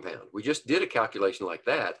total compound. We just did a calculation like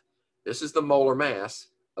that. This is the molar mass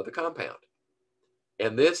of the compound.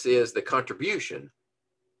 And this is the contribution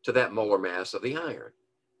to that molar mass of the iron.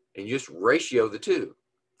 And you just ratio the two.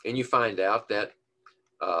 And you find out that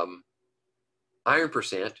iron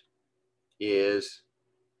percent is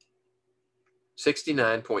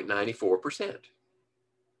 69.94%.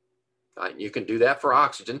 Right? You can do that for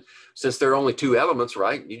oxygen. Since there are only two elements,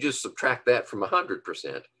 right? You just subtract that from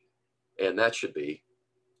 100%, and that should be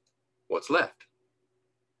what's left.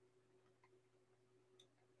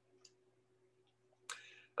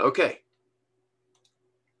 Okay.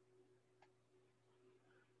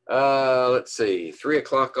 Let's see, 3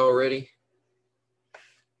 o'clock already.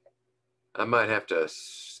 I might have to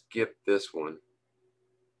skip this one.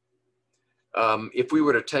 If we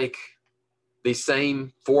were to take these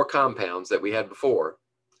same 4 compounds that we had before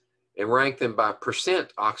and rank them by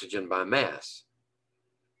percent oxygen by mass,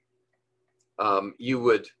 you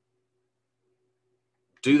would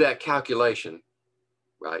do that calculation,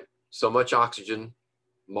 right? So much oxygen,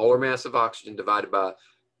 molar mass of oxygen divided by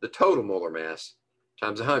the total molar mass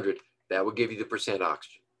times 100, that would give you the percent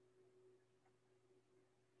oxygen.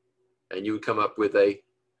 And you would come up with a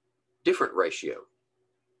different ratio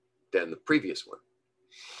than the previous one.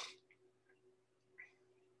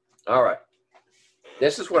 All right,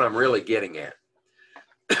 this is what I'm really getting at.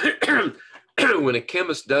 When a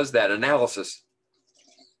chemist does that analysis,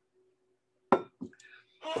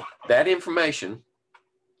 that information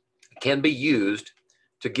can be used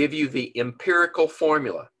to give you the empirical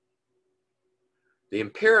formula. The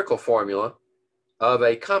empirical formula of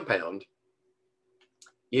a compound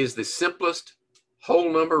is the simplest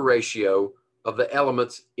whole number ratio of the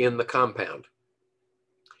elements in the compound.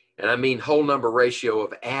 And I mean whole number ratio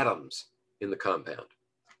of atoms in the compound.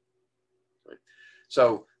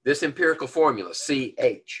 So this empirical formula,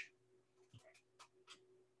 CH,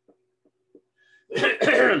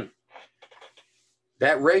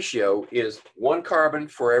 that ratio is 1 carbon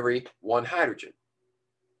for every 1 hydrogen.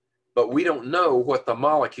 But we don't know what the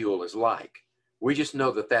molecule is like. We just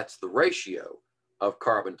know that that's the ratio of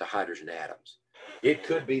carbon to hydrogen atoms. It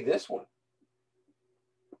could be this one,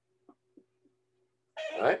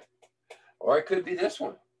 right? Or it could be this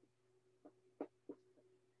one,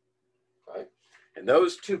 right? And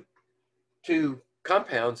those two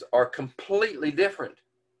compounds are completely different.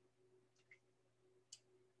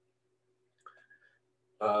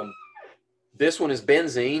 This one is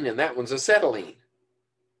benzene and that one's acetylene,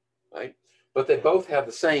 right? But they both have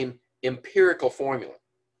the same empirical formula.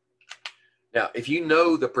 Now, if you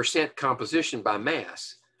know the percent composition by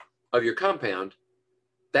mass of your compound,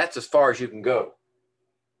 that's as far as you can go,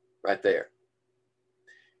 right there.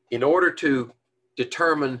 In order to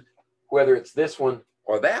determine whether it's this one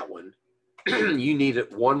or that one, you need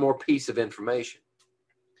one more piece of information.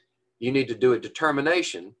 You need to do a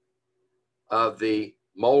determination of the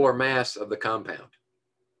molar mass of the compound.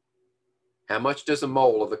 How much does a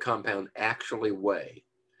mole of the compound actually weigh?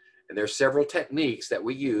 And there are several techniques that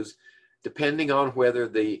we use depending on whether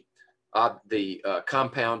the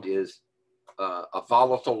compound is a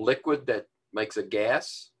volatile liquid that makes a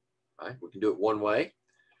gas. Right? We can do it one way.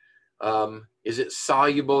 Is it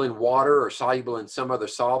soluble in water or soluble in some other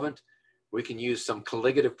solvent? We can use some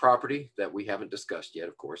colligative property that we haven't discussed yet,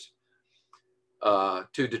 of course,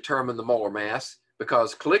 to determine the molar mass,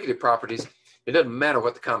 because colligative properties, it doesn't matter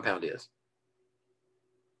what the compound is.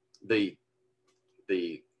 The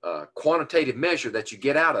quantitative measure that you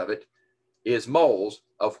get out of it is moles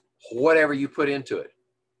of whatever you put into it,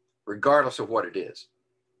 regardless of what it is.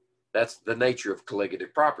 That's the nature of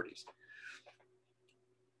colligative properties.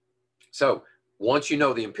 So once you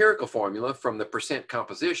know the empirical formula from the percent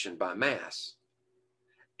composition by mass,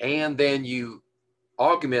 and then you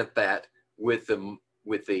augment that with the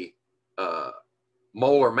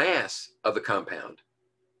molar mass of the compound,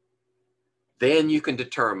 then you can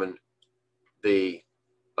determine the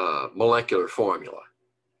molecular formula,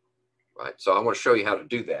 right? So I want to show you how to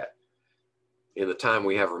do that in the time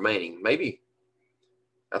we have remaining. Maybe,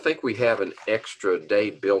 I think we have an extra day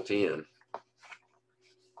built in.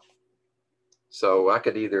 So I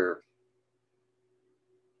could either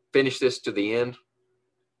finish this to the end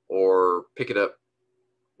or pick it up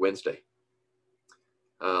Wednesday.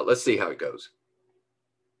 Let's see how it goes.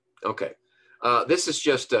 Okay, this is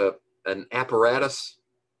just an apparatus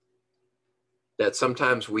that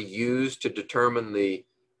sometimes we use to determine the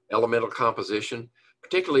elemental composition,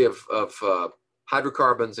 particularly of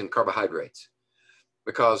hydrocarbons and carbohydrates,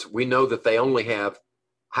 because we know that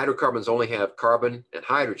hydrocarbons only have carbon and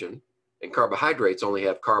hydrogen, and carbohydrates only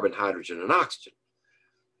have carbon, hydrogen, and oxygen,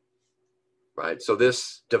 right? So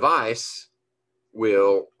this device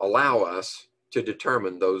will allow us to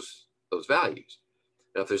determine those values.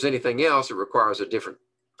 Now, if there's anything else, it requires a different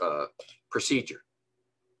procedure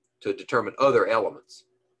to determine other elements.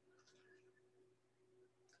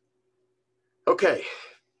 Okay,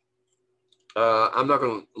 I'm not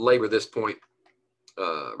going to labor this point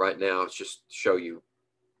right now. It's just to show you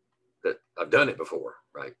that I've done it before,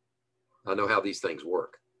 right? I know how these things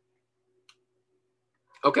work.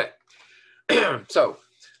 Okay, so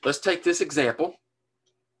let's take this example,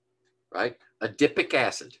 right? Adipic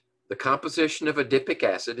acid. The composition of adipic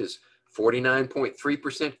acid is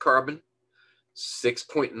 49.3% carbon,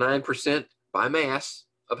 6.9% by mass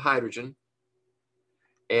of hydrogen,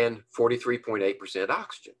 and 43.8%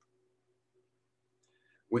 oxygen.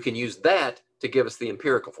 We can use that to give us the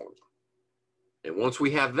empirical formula. And once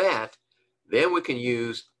we have that, then we can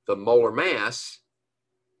use the molar mass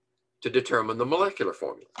to determine the molecular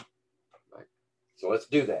formula. Right? So let's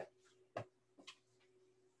do that.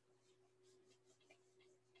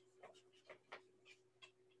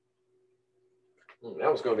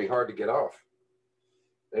 That was going to be hard to get off.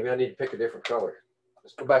 Maybe I need to pick a different color.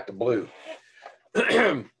 Let's go back to blue.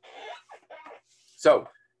 So,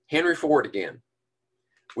 Henry Ford again.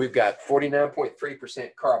 We've got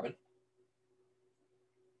 49.3% carbon.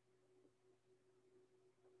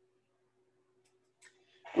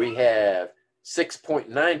 We have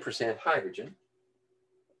 6.9% hydrogen.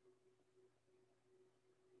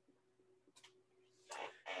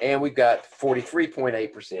 And we've got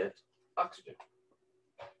 43.8% oxygen.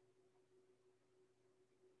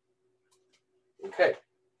 Okay.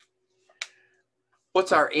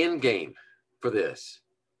 What's our end game for this?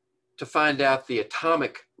 To find out the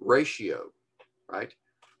atomic ratio, right?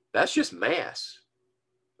 That's just mass.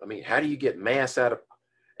 I mean, how do you get mass out of,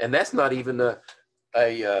 and that's not even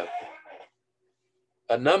a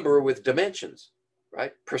number with dimensions,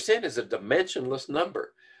 right? Percent is a dimensionless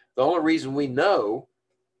number. The only reason we know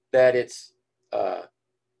that it's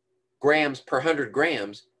grams per 100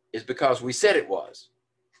 grams is because we said it was.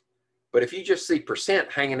 But if you just see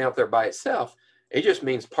percent hanging out there by itself, it just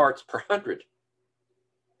means parts per 100.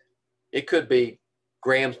 It could be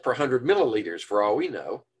grams per 100 milliliters for all we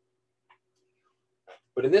know.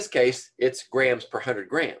 But in this case, it's grams per 100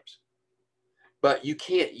 grams. But you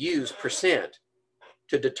can't use percent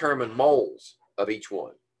to determine moles of each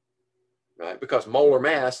one, right? Because molar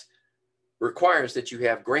mass requires that you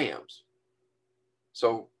have grams.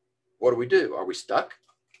 So what do? Are we stuck?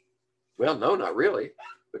 Well, no, not really,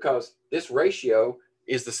 because this ratio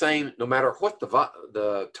is the same no matter what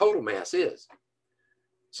the total mass is.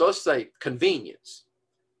 So let's say convenience.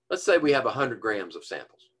 Let's say we have 100 grams of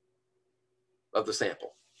samples, of the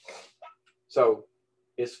sample. So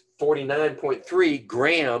it's 49.3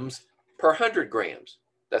 grams per 100 grams.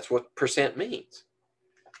 That's what percent means.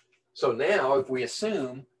 So now if we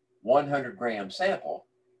assume 100 gram sample,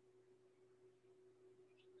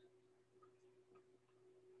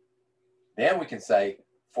 then we can say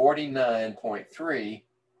 49.3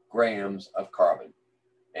 grams of carbon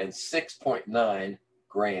and 6.9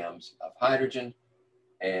 grams of hydrogen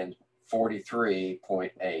and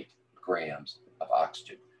 43.8 grams of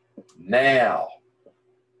oxygen. Now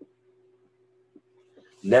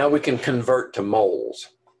we can convert to moles.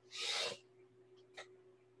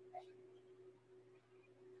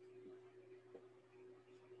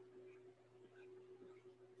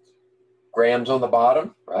 Grams on the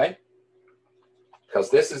bottom, right? Because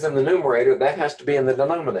this is in the numerator, that has to be in the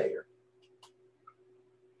denominator.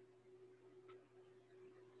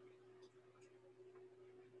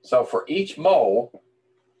 So for each mole,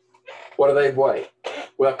 what do they weigh?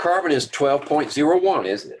 Well, carbon is 12.01,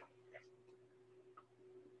 isn't it?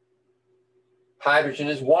 Hydrogen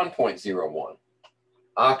is 1.01.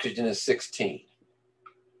 Oxygen is 16.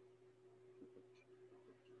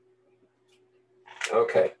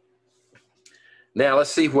 Okay. Now let's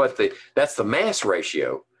see what that's the mass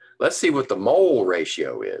ratio. Let's see what the mole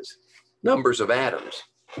ratio is. Numbers of atoms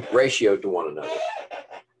ratioed to one another.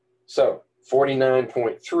 So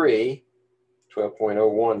 49.3,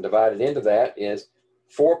 12.01 divided into that is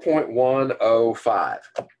 4.105.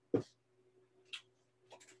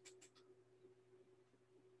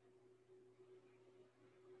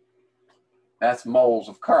 That's moles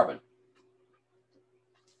of carbon.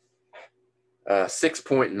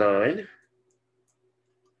 6.9,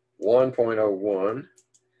 1.01,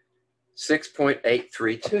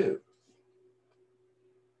 6.832.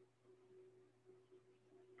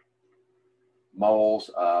 Moles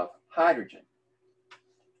of hydrogen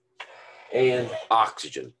and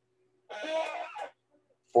oxygen.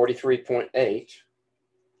 43.8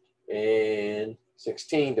 and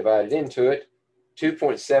 16 divided into it,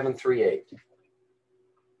 2.738.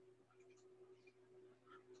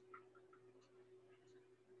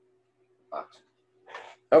 Oxygen.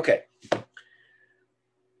 Okay.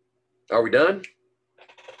 Are we done?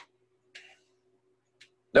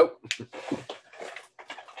 Nope.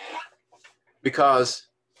 because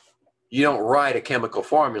you don't write a chemical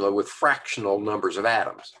formula with fractional numbers of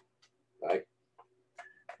atoms, right?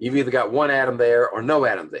 You've either got one atom there or no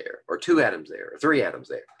atom there, or two atoms there, or three atoms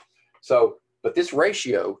there. So, but this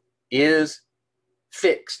ratio is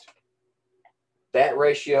fixed. That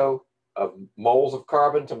ratio of moles of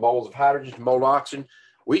carbon to moles of hydrogen to mole of oxygen,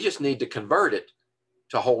 we just need to convert it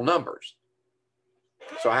to whole numbers.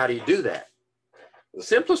 So how do you do that? The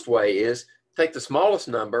simplest way is take the smallest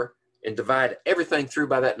number and divide everything through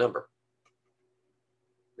by that number.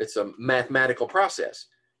 It's a mathematical process.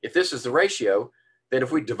 If this is the ratio, then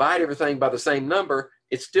if we divide everything by the same number,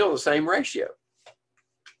 it's still the same ratio.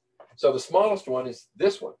 So the smallest one is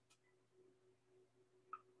this one.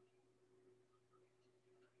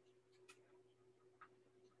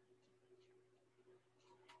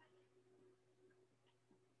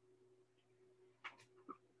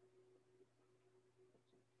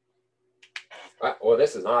 Well,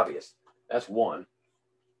 this is obvious. That's 1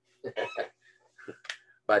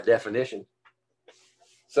 by definition.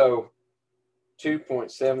 So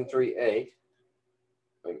 2.738,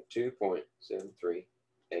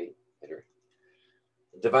 2.738,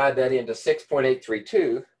 divide that into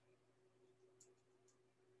 6.832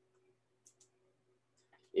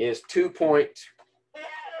 is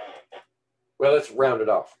well, let's round it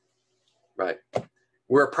off. Right.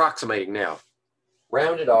 We're approximating now.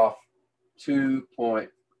 Round it off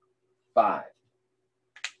 2.5.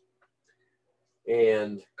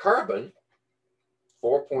 And carbon,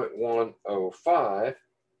 4.105,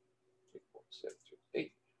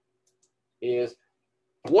 2.738, is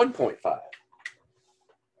 1.5.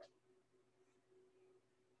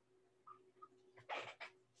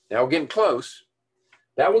 Now we're getting close.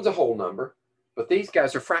 That one's a whole number, but these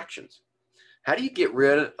guys are fractions. How do you get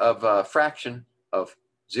rid of a fraction of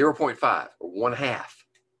 0.5 or 1/2?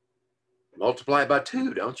 Multiply it by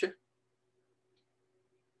 2, don't you?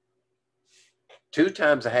 2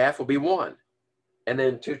 times 1/2 will be 1. And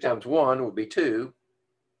then 2 times 1 will be 2.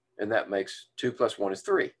 And that makes 2 plus 1 is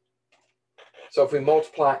 3. So if we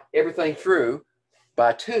multiply everything through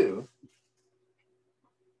by 2,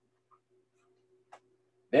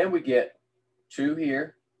 then we get 2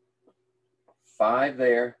 here, 5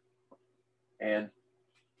 there, and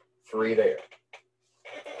 3 there.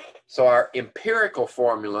 So our empirical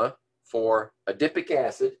formula for adipic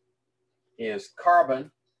acid is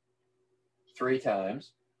carbon 3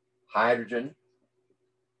 times, hydrogen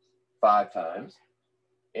 5 times,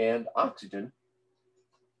 and oxygen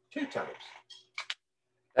 2 times.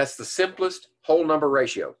 That's the simplest whole number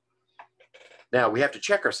ratio. Now we have to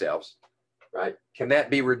check ourselves, right? Can that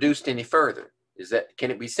be reduced any further?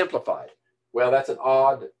 Can it be simplified? Well, that's an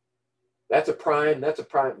odd, that's a prime,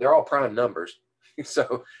 they're all prime numbers.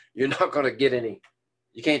 So you're not going to get any,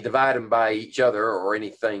 you can't divide them by each other or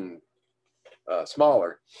anything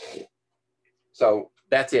smaller. So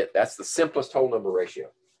that's it. That's the simplest whole number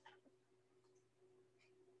ratio.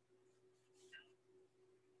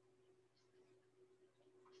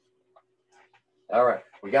 All right,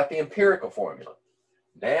 we got the empirical formula.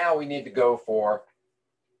 Now we need to go for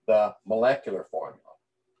the molecular formula.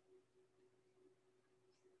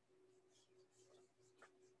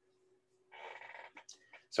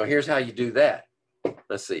 So here's how you do that.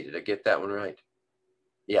 Let's see, did I get that one right?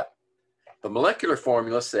 Yeah. The molecular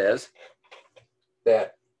formula says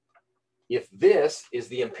that if this is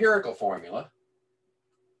the empirical formula,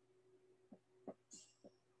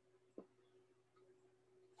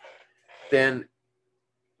 then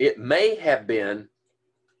it may have been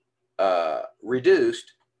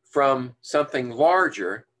reduced from something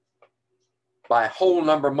larger by whole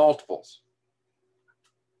number multiples.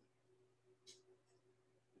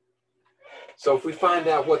 So if we find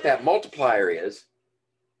out what that multiplier is,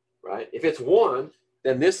 right? If it's 1,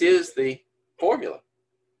 then this is the formula.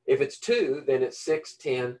 If it's 2, then it's 6,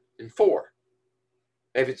 10, and 4.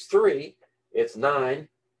 If it's 3, it's 9,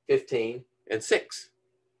 15, and 6.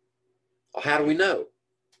 Well, how do we know?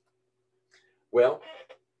 Well,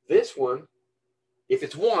 this one, if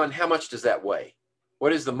it's 1, how much does that weigh?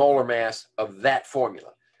 What is the molar mass of that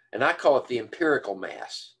formula? And I call it the empirical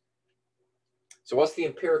mass. So what's the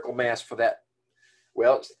empirical mass for that?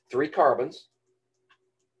 Well, it's 3 carbons,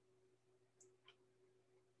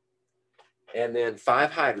 and then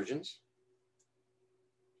 5 hydrogens,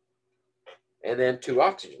 and then 2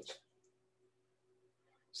 oxygens.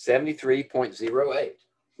 73.08.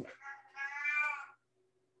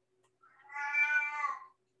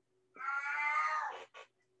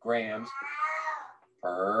 grams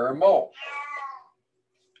per mole.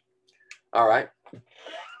 All right.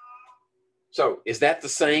 So is that the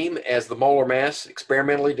same as the molar mass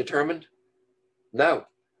experimentally determined? No.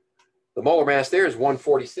 The molar mass there is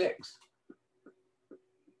 146.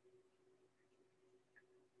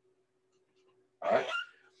 All right.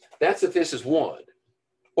 That's if this is 1.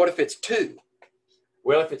 What if it's 2?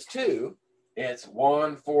 Well, if it's 2, it's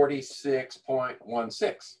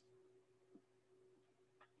 146.16.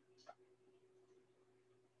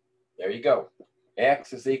 There you go.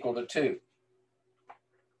 X is equal to 2.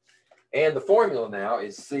 And the formula now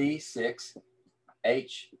is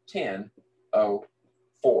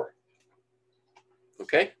C6H10O4.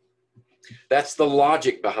 Okay? That's the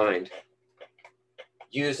logic behind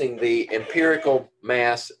using the empirical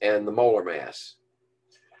mass and the molar mass.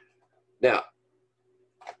 Now,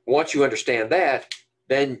 once you understand that,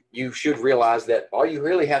 then you should realize that all you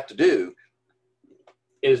really have to do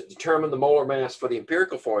is determine the molar mass for the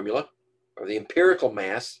empirical formula, or the empirical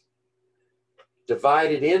mass,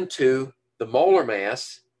 divide it into the molar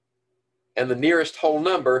mass, and the nearest whole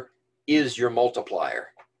number is your multiplier.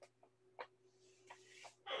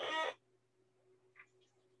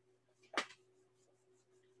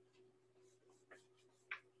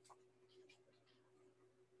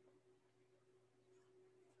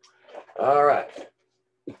 All right.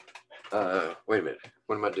 Wait a minute.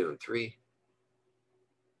 What am I doing? 3?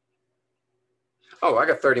 Oh, I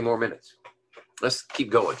got 30 more minutes. Let's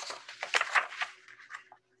keep going.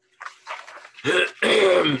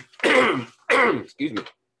 Excuse me.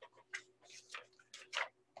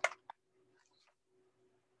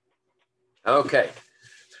 Okay.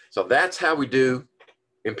 So that's how we do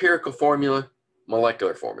empirical formula,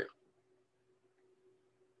 molecular formula.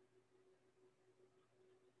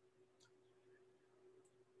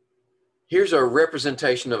 Here's a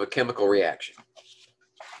representation of a chemical reaction.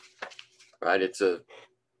 Right? It's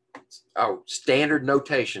our standard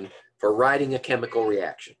notation for writing a chemical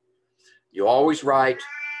reaction. You always write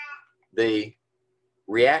the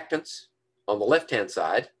reactants on the left-hand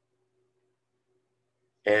side,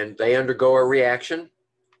 and they undergo a reaction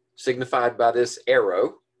signified by this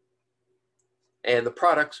arrow, and the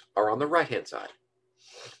products are on the right-hand side.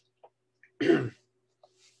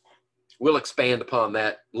 We'll expand upon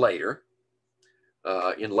that later,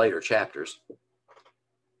 in later chapters.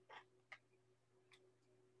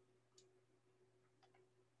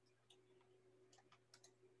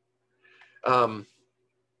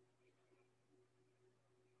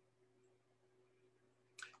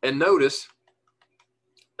 And notice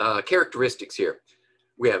characteristics here.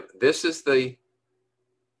 We have, this is the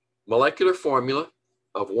molecular formula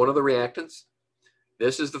of one of the reactants.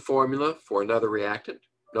 This is the formula for another reactant.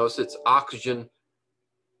 Notice it's oxygen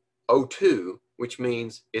O2, which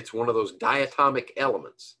means it's one of those diatomic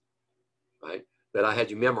elements, right, that I had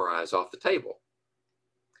you memorize off the table.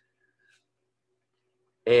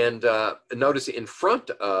 And notice in front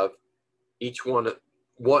of each one,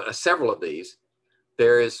 several of these,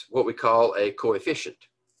 there is what we call a coefficient.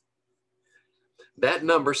 That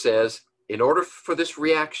number says, in order for this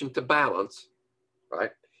reaction to balance,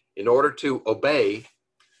 right, in order to obey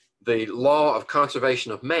the law of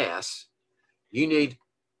conservation of mass, you need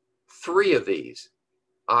 3 of these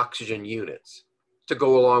oxygen units to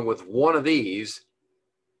go along with 1 of these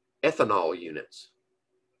ethanol units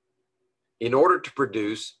in order to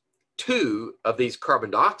produce 2 of these carbon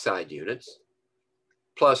dioxide units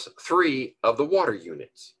plus 3 of the water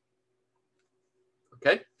units.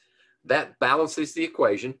 Okay? That balances the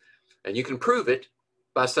equation, and you can prove it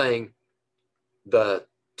by saying the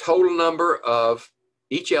total number of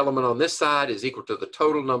each element on this side is equal to the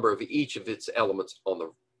total number of each of its elements on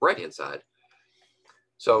the right-hand side.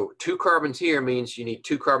 So 2 carbons here means you need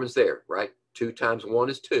 2 carbons there, right? 2 times 1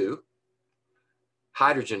 is 2.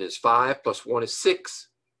 Hydrogen is 5 plus 1 is 6.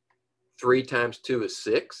 3 times 2 is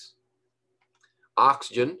 6.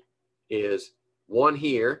 Oxygen is 1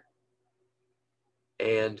 here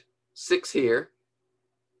and 6 here,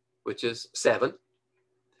 which is 7.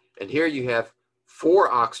 And here you have 4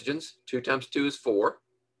 oxygens. 2 times 2 is 4.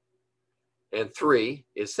 And 3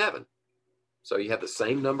 is 7. So you have the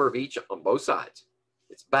same number of each on both sides.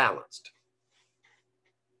 It's balanced.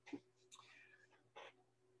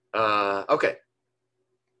 Okay.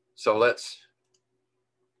 So let's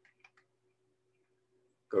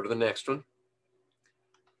go to the next one.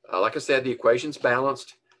 Like I said, the equation's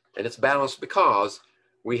balanced, and it's balanced because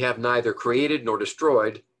we have neither created nor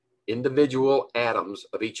destroyed individual atoms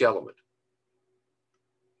of each element.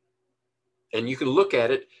 And you can look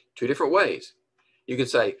at it 2 different ways. You can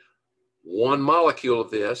say 1 molecule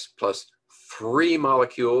of this plus 3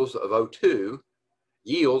 molecules of O2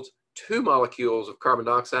 yields 2 molecules of carbon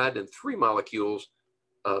dioxide and 3 molecules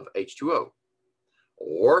of H2O.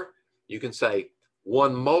 Or you can say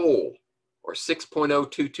 1 mole, or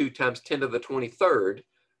 6.022 times 10 to the 23rd,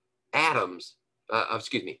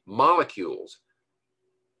 molecules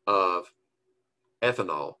of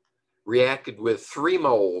ethanol reacted with 3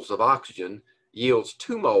 moles of oxygen yields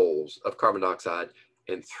 2 moles of carbon dioxide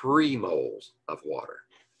and 3 moles of water.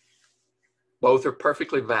 Both are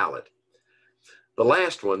perfectly valid. The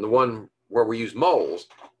last one, the one where we use moles,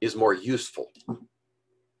 is more useful,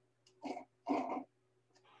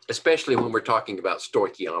 especially when we're talking about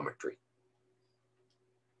stoichiometry.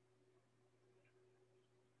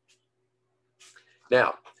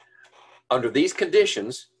 Now, under these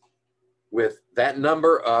conditions, with that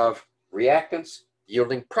number of reactants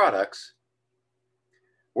yielding products,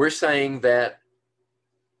 we're saying that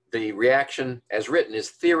the reaction as written is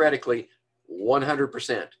theoretically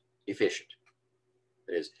 100% efficient.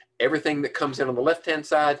 That is, everything that comes in on the left-hand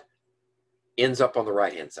side ends up on the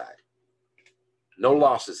right-hand side. No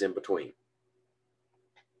losses in between.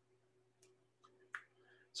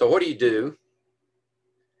 So what do you do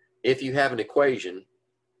if you have an equation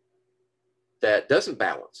that doesn't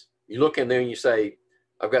balance? You look in there and you say,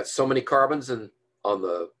 I've got so many carbons, and on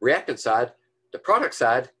the reactant side, the product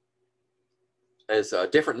side is a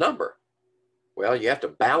different number. Well, you have to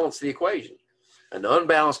balance the equation. An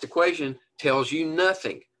unbalanced equation tells you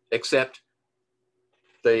nothing except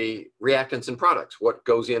the reactants and products, what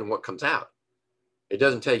goes in, what comes out. It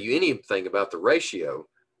doesn't tell you anything about the ratio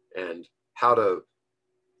and how to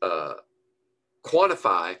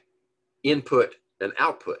quantify input and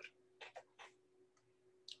output.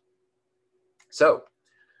 So,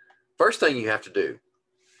 first thing you have to do,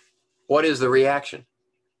 what is the reaction?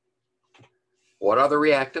 What are the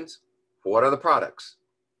reactants? What are the products?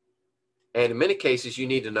 And in many cases, you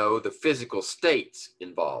need to know the physical states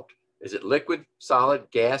involved. Is it liquid, solid,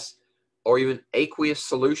 gas, or even aqueous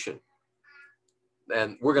solution?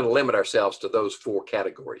 And we're going to limit ourselves to those 4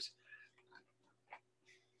 categories.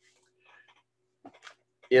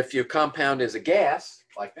 If your compound is a gas,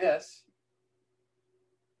 like this,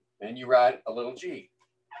 then you write a little g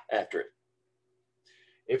after it.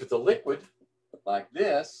 If it's a liquid, like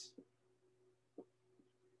this,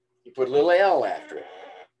 you put a little L after it.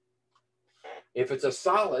 If it's a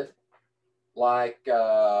solid, like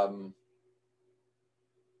that,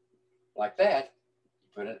 you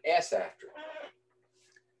put an S after it.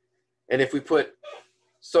 And if we put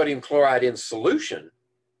sodium chloride in solution,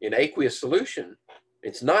 in aqueous solution,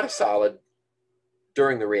 it's not a solid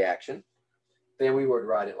during the reaction, then we would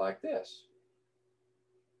write it like this.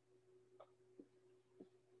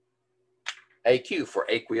 AQ for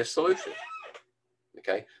aqueous solution.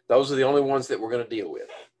 Okay, those are the only ones that we're going to deal with.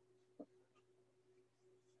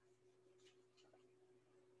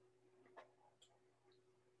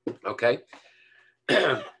 Okay,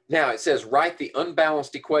 now it says write the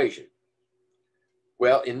unbalanced equation.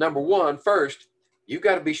 Well, in number 1, first, you've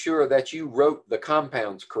got to be sure that you wrote the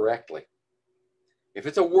compounds correctly. If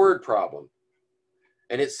it's a word problem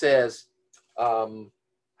and it says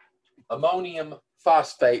ammonium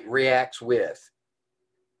phosphate reacts with,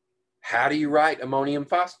 how do you write ammonium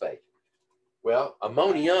phosphate? Well,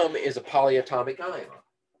 ammonium is a polyatomic ion.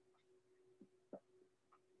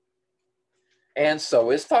 And so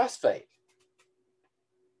is phosphate.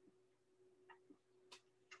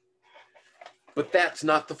 But that's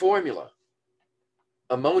not the formula.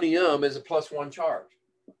 Ammonium is a +1 charge.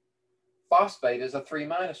 Phosphate is a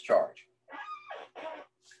 3- charge.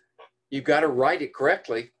 You've got to write it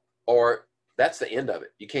correctly, or that's the end of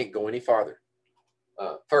it. You can't go any further.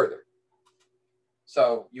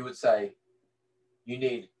 So you would say you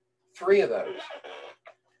need 3 of those.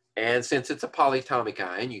 And since it's a polyatomic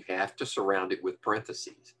ion, you have to surround it with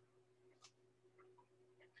parentheses.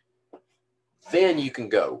 Then you can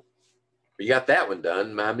go. You got that one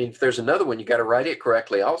done. I mean, if there's another one, you got to write it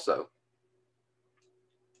correctly also.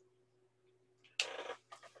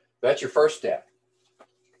 That's your first step.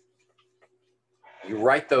 You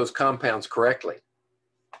write those compounds correctly.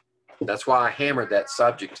 That's why I hammered that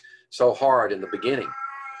subject so hard in the beginning.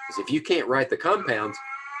 Because if you can't write the compounds,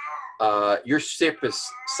 your ship is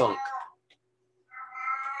sunk.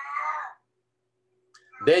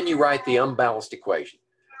 Then you write the unbalanced equation.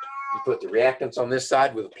 You put the reactants on this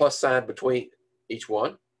side with a plus sign between each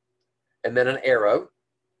one, and then an arrow,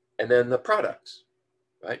 and then the products,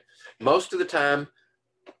 right? Most of the time,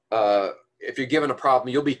 if you're given a problem,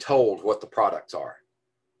 you'll be told what the products are,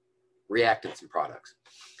 reactants and products.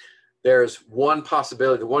 There's one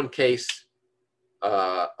possibility, one case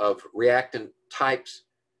of reactant types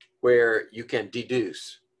where you can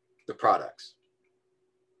deduce the products.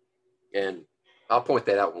 And I'll point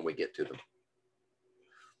that out when we get to them.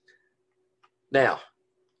 Now,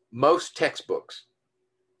 most textbooks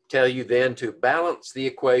tell you then to balance the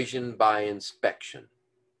equation by inspection.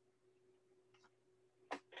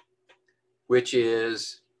 which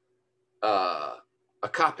is a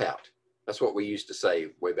cop-out. That's what we used to say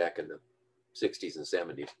way back in the 60s and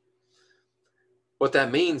 70s. What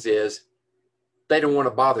that means is they don't want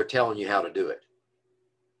to bother telling you how to do it.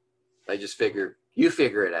 They just figure, you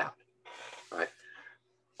figure it out, right?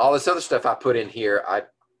 All this other stuff I put in here, I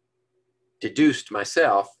deduced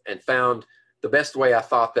myself and found the best way I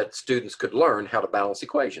thought that students could learn how to balance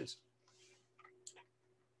equations.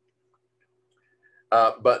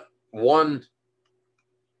 But one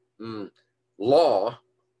law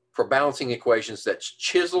for balancing equations that's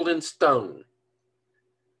chiseled in stone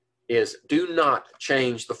is do not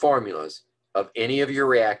change the formulas of any of your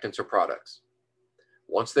reactants or products.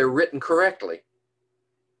 Once they're written correctly,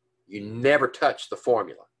 you never touch the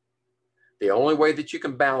formula. The only way that you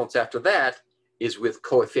can balance after that is with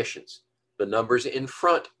coefficients, the numbers in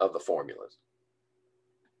front of the formulas.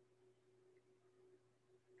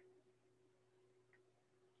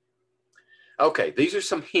 Okay, these are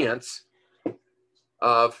some hints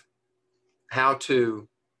of how to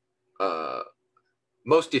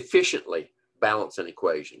most efficiently balance an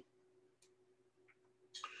equation.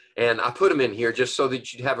 And I put them in here just so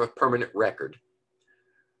that you'd have a permanent record.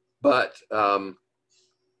 But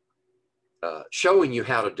showing you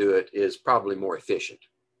how to do it is probably more efficient.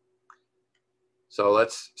 So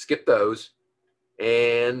let's skip those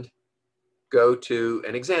and go to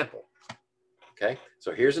an example. Okay,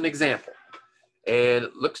 so here's an example. And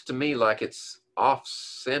it looks to me like it's off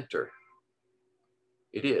center.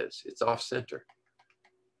 It is, it's off center.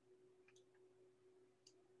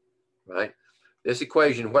 Right? This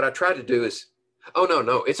equation, what I try to do is, oh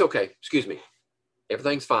no, it's okay, excuse me.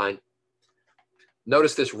 Everything's fine.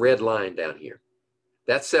 Notice this red line down here.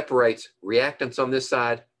 That separates reactants on this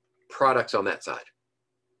side, products on that side.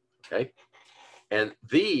 Okay? And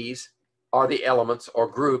these are the elements or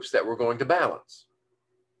groups that we're going to balance.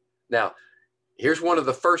 Now, here's one of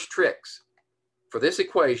the first tricks. For this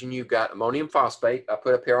equation, you've got ammonium phosphate, I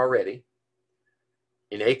put up here already,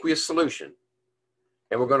 in aqueous solution.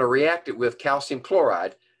 And we're going to react it with calcium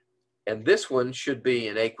chloride. And this one should be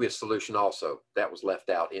in aqueous solution also. That was left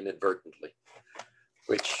out inadvertently,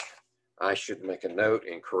 which I should make a note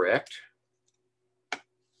and correct. Let's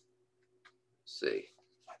see.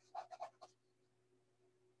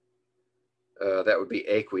 That would be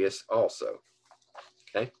aqueous also.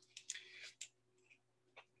 Okay.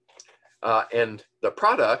 And the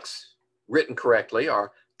products written correctly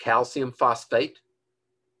are calcium phosphate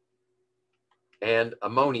and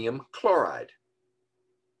ammonium chloride.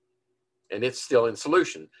 And it's still in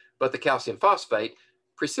solution, but the calcium phosphate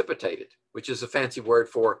precipitated, which is a fancy word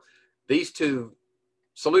for these two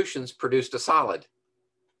solutions produced a solid.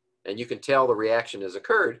 And you can tell the reaction has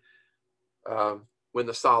occurred when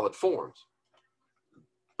the solid forms.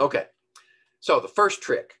 Okay, so the first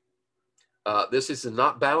trick. This is a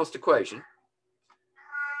not balanced equation.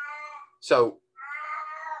 So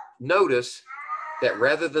notice that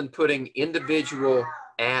rather than putting individual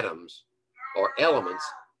atoms or elements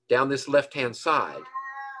down this left-hand side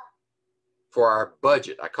for our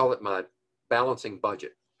budget, I call it my balancing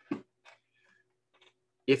budget.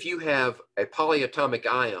 If you have a polyatomic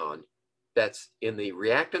ion that's in the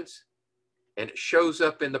reactants and it shows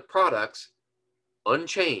up in the products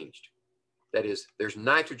unchanged, that is, there's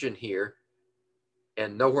nitrogen here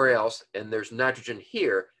and nowhere else, and there's nitrogen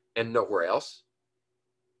here and nowhere else,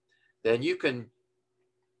 then you can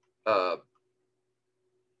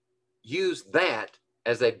use that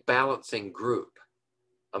as a balancing group.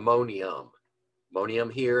 Ammonium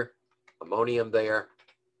here, ammonium there.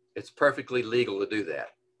 It's perfectly legal to do that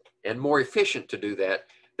and more efficient to do that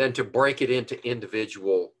than to break it into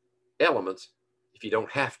individual elements if you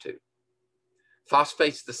don't have to.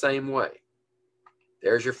 Phosphate's the same way.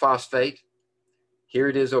 There's your phosphate. Here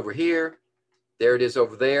it is over here. There it is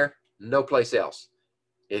over there. No place else.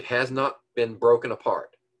 It has not been broken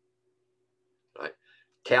apart. Right?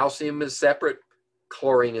 Calcium is separate.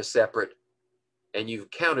 Chlorine is separate. And you've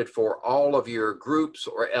counted for all of your groups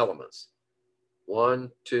or elements. 1,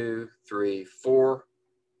 2, 3, 4.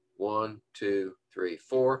 1, 2, 3,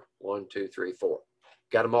 4. 1, 2, 3, 4.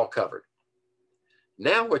 Got them all covered.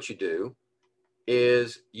 Now what you do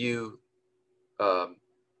is you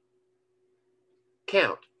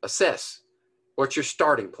count, assess. What's your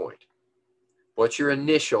starting point? What's your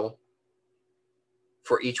initial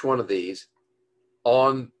for each one of these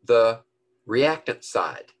on the reactant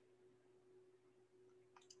side?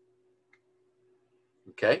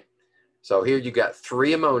 Okay, so here you got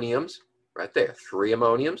 3 ammoniums right there, 3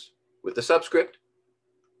 ammoniums with the subscript.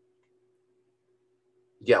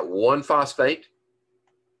 You got 1 phosphate.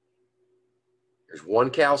 There's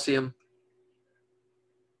 1 calcium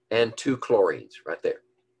and 2 chlorines right there.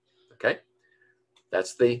 Okay,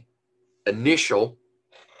 that's the initial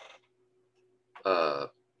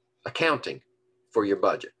accounting for your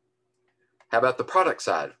budget. How about the product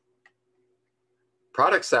side?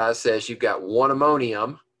 Product side says you've got 1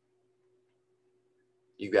 ammonium,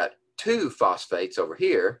 you've got 2 phosphates over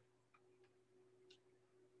here,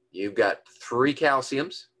 you've got 3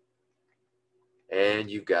 calciums, and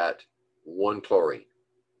you've got 1 chlorine.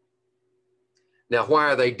 Now, why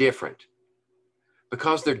are they different?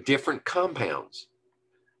 Because they're different compounds.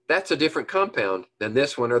 That's a different compound than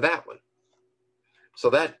this one or that one. So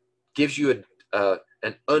that gives you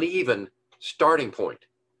an uneven starting point,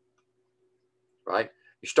 right?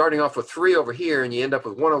 You're starting off with 3 over here and you end up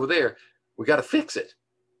with 1 over there. We got to fix it,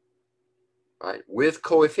 right? With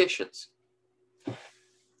coefficients.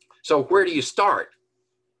 So where do you start?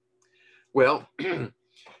 Well,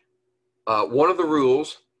 one of the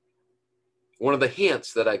rules, one of the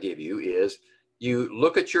hints that I give you is you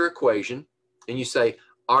look at your equation and you say,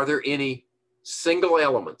 are there any single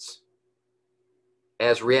elements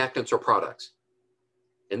as reactants or products?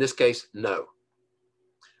 In this case, no.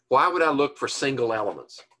 Why would I look for single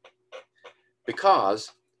elements?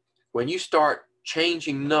 Because when you start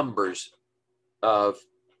changing numbers of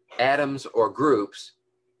atoms or groups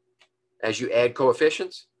as you add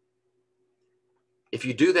coefficients, if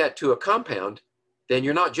you do that to a compound, then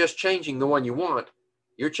you're not just changing the one you want,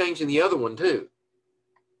 you're changing the other one too.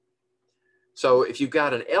 So if you've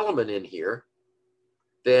got an element in here,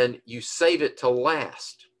 then you save it to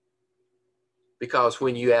last. Because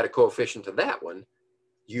when you add a coefficient to that one,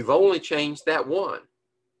 you've only changed that one.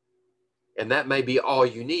 And that may be all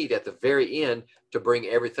you need at the very end to bring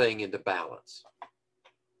everything into balance.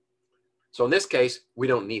 So in this case, we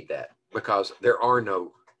don't need that because there are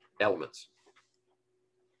no elements.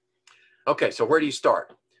 Okay, so where do you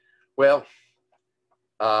start? Well,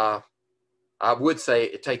 I would say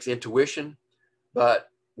it takes intuition, but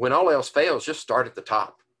when all else fails, just start at the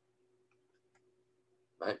top,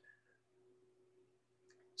 right?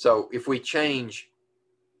 So if we change,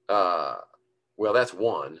 well, that's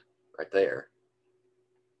 1 right there.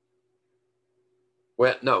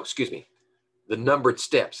 Well, no, excuse me, the numbered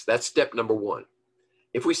steps, that's step number 1.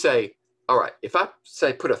 If we say, all right, if I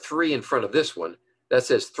say put a 3 in front of this one, that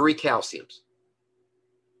says 3 calciums,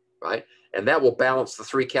 right? And that will balance the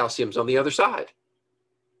 3 calciums on the other side,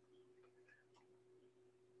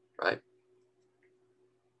 right?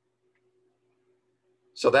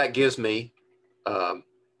 So that gives me,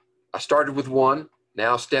 I started with 1,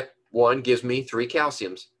 now step 1 gives me 3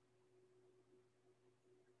 calciums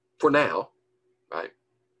for now, right?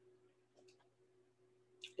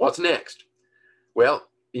 What's next? Well,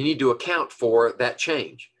 you need to account for that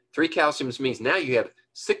change. 3 calciums means now you have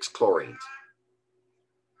 6 chlorines.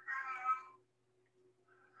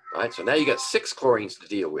 Right, so now you got 6 chlorines to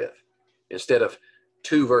deal with instead of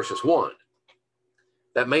 2 versus 1.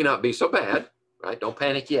 That may not be so bad, right? Don't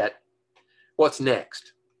panic yet. What's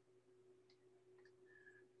next?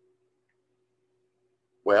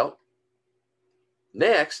 Well,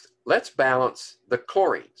 next, let's balance the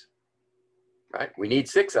chlorines, right? We need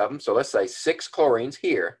 6 of them, so let's say 6 chlorines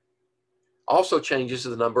here. Also changes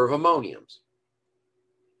the number of ammoniums,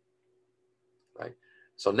 right?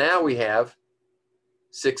 So now we have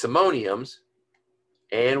 6 ammoniums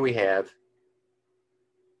and we have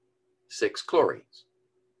 6 chlorines,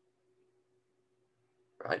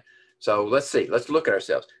 right? So let's see, let's look at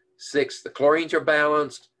ourselves. 6, the chlorines are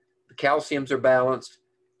balanced, the calciums are balanced.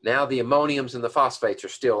 Now the ammoniums and the phosphates are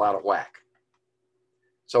still out of whack.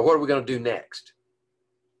 So what are we going to do next?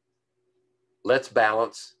 Let's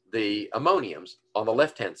balance the ammoniums on the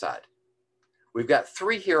left-hand side. We've got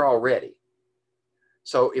 3 here already.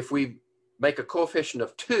 So if we make a coefficient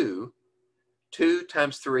of 2, 2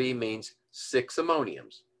 times 3 means 6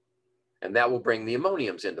 ammoniums. And that will bring the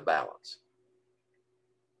ammoniums into balance.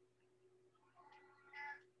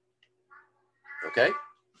 Okay?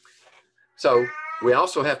 So we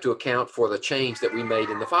also have to account for the change that we made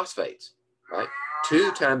in the phosphates, right?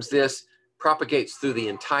 2 times this propagates through the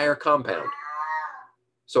entire compound.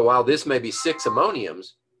 So while this may be 6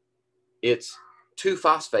 ammoniums, it's 2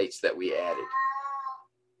 phosphates that we added.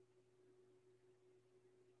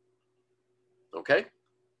 Okay?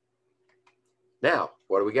 Now,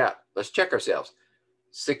 what do we got? Let's check ourselves.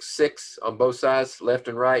 6, 6 on both sides, left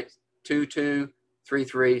and right. 2, 2, 3,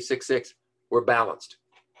 3, 6, 6. We're balanced.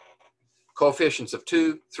 Coefficients of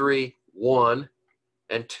 2, 3, 1,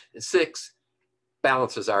 and 6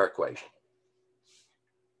 balances our equation.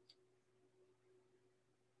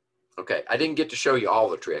 Okay, I didn't get to show you all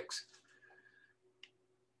the tricks.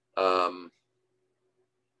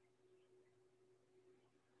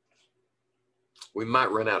 we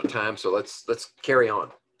might run out of time, so let's carry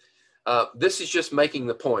on. This is just making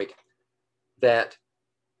the point that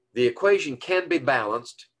the equation can be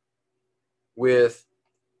balanced with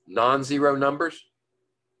non-zero numbers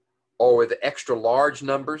or with extra large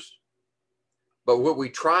numbers. But what we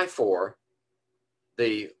try for,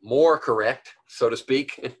 the more correct, so to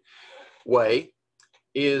speak, way,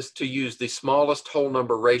 is to use the smallest whole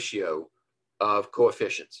number ratio of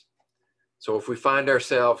coefficients. So if we find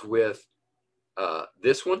ourselves with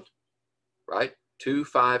this one, right, 2,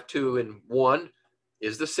 5, 2, and 1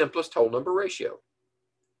 is the simplest whole number ratio.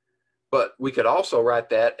 But we could also write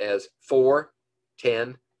that as 4,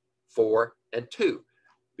 10, 4, and 2.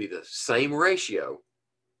 Be the same ratio,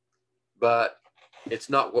 but it's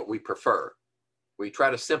not what we prefer. We try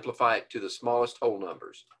to simplify it to the smallest whole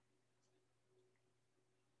numbers.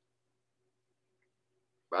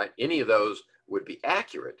 Right? Any of those would be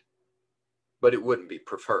accurate, but it wouldn't be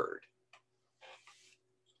preferred.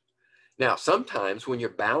 Now, sometimes when you're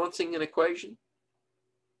balancing an equation,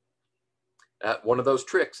 one of those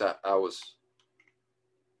tricks I was,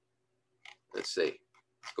 let's see,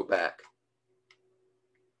 let's go back.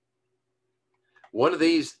 One of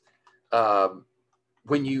these,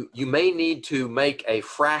 when you may need to make a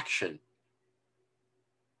fraction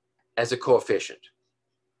as a coefficient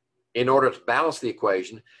in order to balance the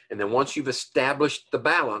equation, and then once you've established the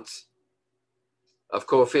balance of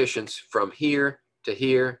coefficients from here to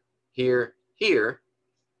here, here, here,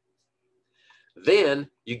 then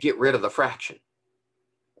you get rid of the fraction,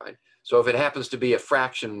 right? So if it happens to be a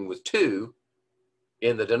fraction with 2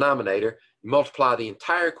 in the denominator, you multiply the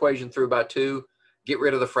entire equation through by 2, get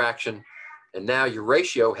rid of the fraction, and now your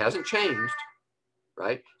ratio hasn't changed,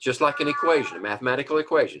 right? Just like an equation, a mathematical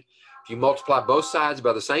equation. If you multiply both sides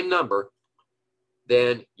by the same number,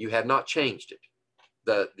 then you have not changed it,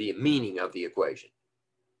 the meaning of the equation.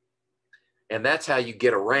 And that's how you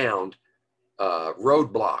get around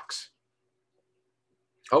roadblocks.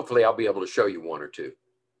 Hopefully I'll be able to show you one or two.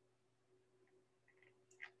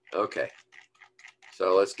 Okay,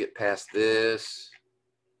 so let's get past this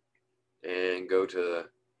and go to the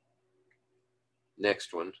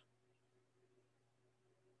next one.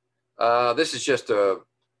 This is just to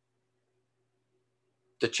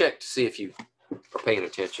check to see if you are paying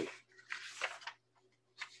attention.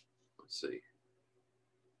 Let's see.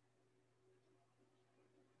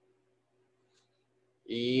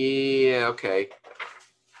 Yeah, okay.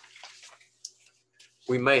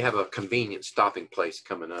 We may have a convenient stopping place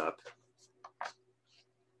coming up.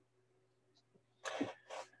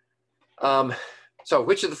 So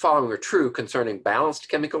which of the following are true concerning balanced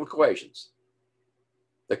chemical equations?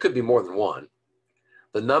 There could be more than one.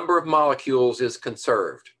 The number of molecules is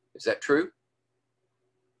conserved. Is that true?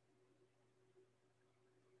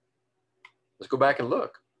 Let's go back and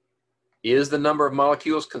look. Is the number of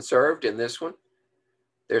molecules conserved in this one?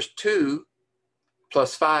 There's 2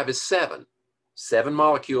 plus 5 is 7. 7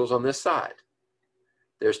 molecules on this side.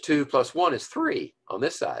 There's 2 plus 1 is 3 on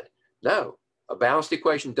this side. No, a balanced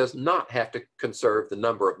equation does not have to conserve the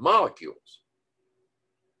number of molecules,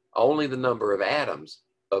 only the number of atoms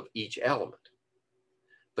of each element.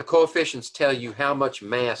 The coefficients tell you how much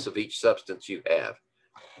mass of each substance you have.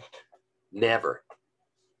 Never.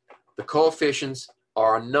 The coefficients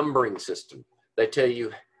are a numbering system. They tell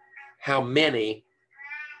you how many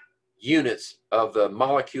units of the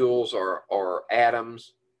molecules or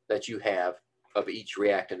atoms that you have of each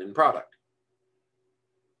reactant and product.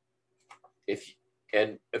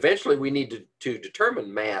 And eventually we need to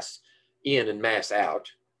determine mass in and mass out,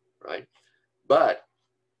 right? But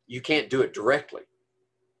you can't do it directly.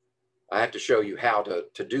 I have to show you how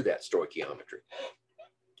to do that stoichiometry.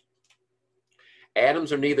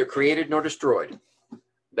 Atoms are neither created nor destroyed.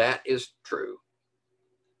 That is true.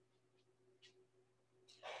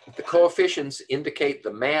 The coefficients indicate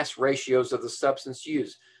the mass ratios of the substance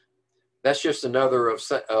used. That's just another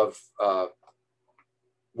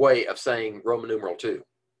way of saying Roman numeral 2.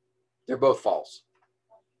 They're both false.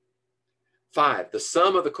 5, the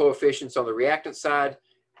sum of the coefficients on the reactant side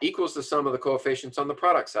equals the sum of the coefficients on the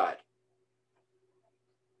product side.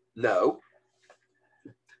 No.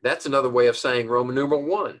 That's another way of saying Roman numeral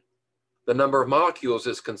 1. The number of molecules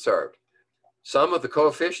is conserved. Sum of the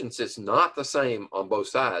coefficients is not the same on both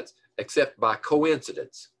sides, except by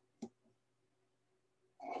coincidence.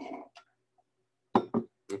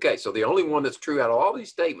 Okay, so the only one that's true out of all these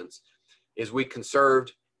statements is we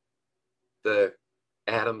conserved the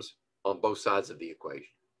atoms on both sides of the equation.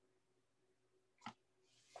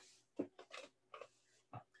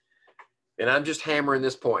 And I'm just hammering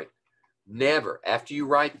this point. Never, after you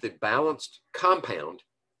write the balanced compound,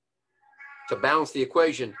 to balance the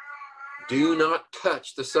equation, Do not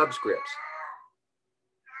touch the subscripts,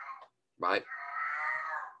 right?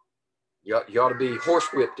 You ought to be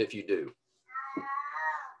horsewhipped if you do.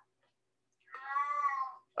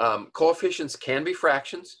 Coefficients can be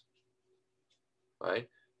fractions, right?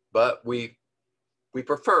 But we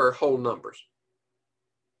prefer whole numbers.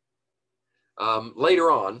 Later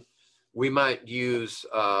on, we might use,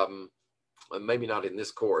 maybe not in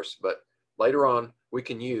this course, but later on, we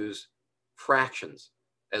can use fractions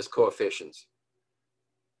as coefficients,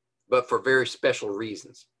 but for very special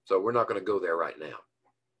reasons. So we're not going to go there right now.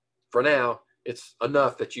 For now, it's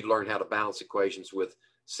enough that you learn how to balance equations with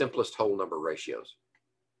simplest whole number ratios.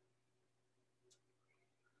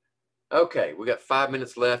 Okay, we got 5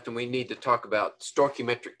 minutes left and we need to talk about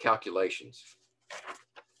stoichiometric calculations.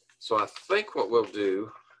 So I think what we'll do,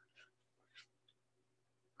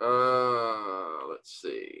 let's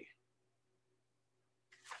see.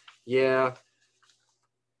 Yeah,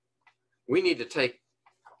 we need to take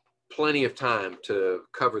plenty of time to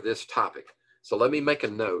cover this topic. So let me make a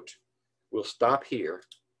note. We'll stop here.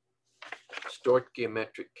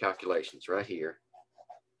 Stoichiometric calculations right here.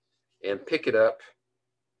 And pick it up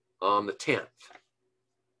on the 10th.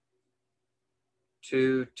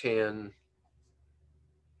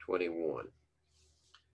 2/10/21.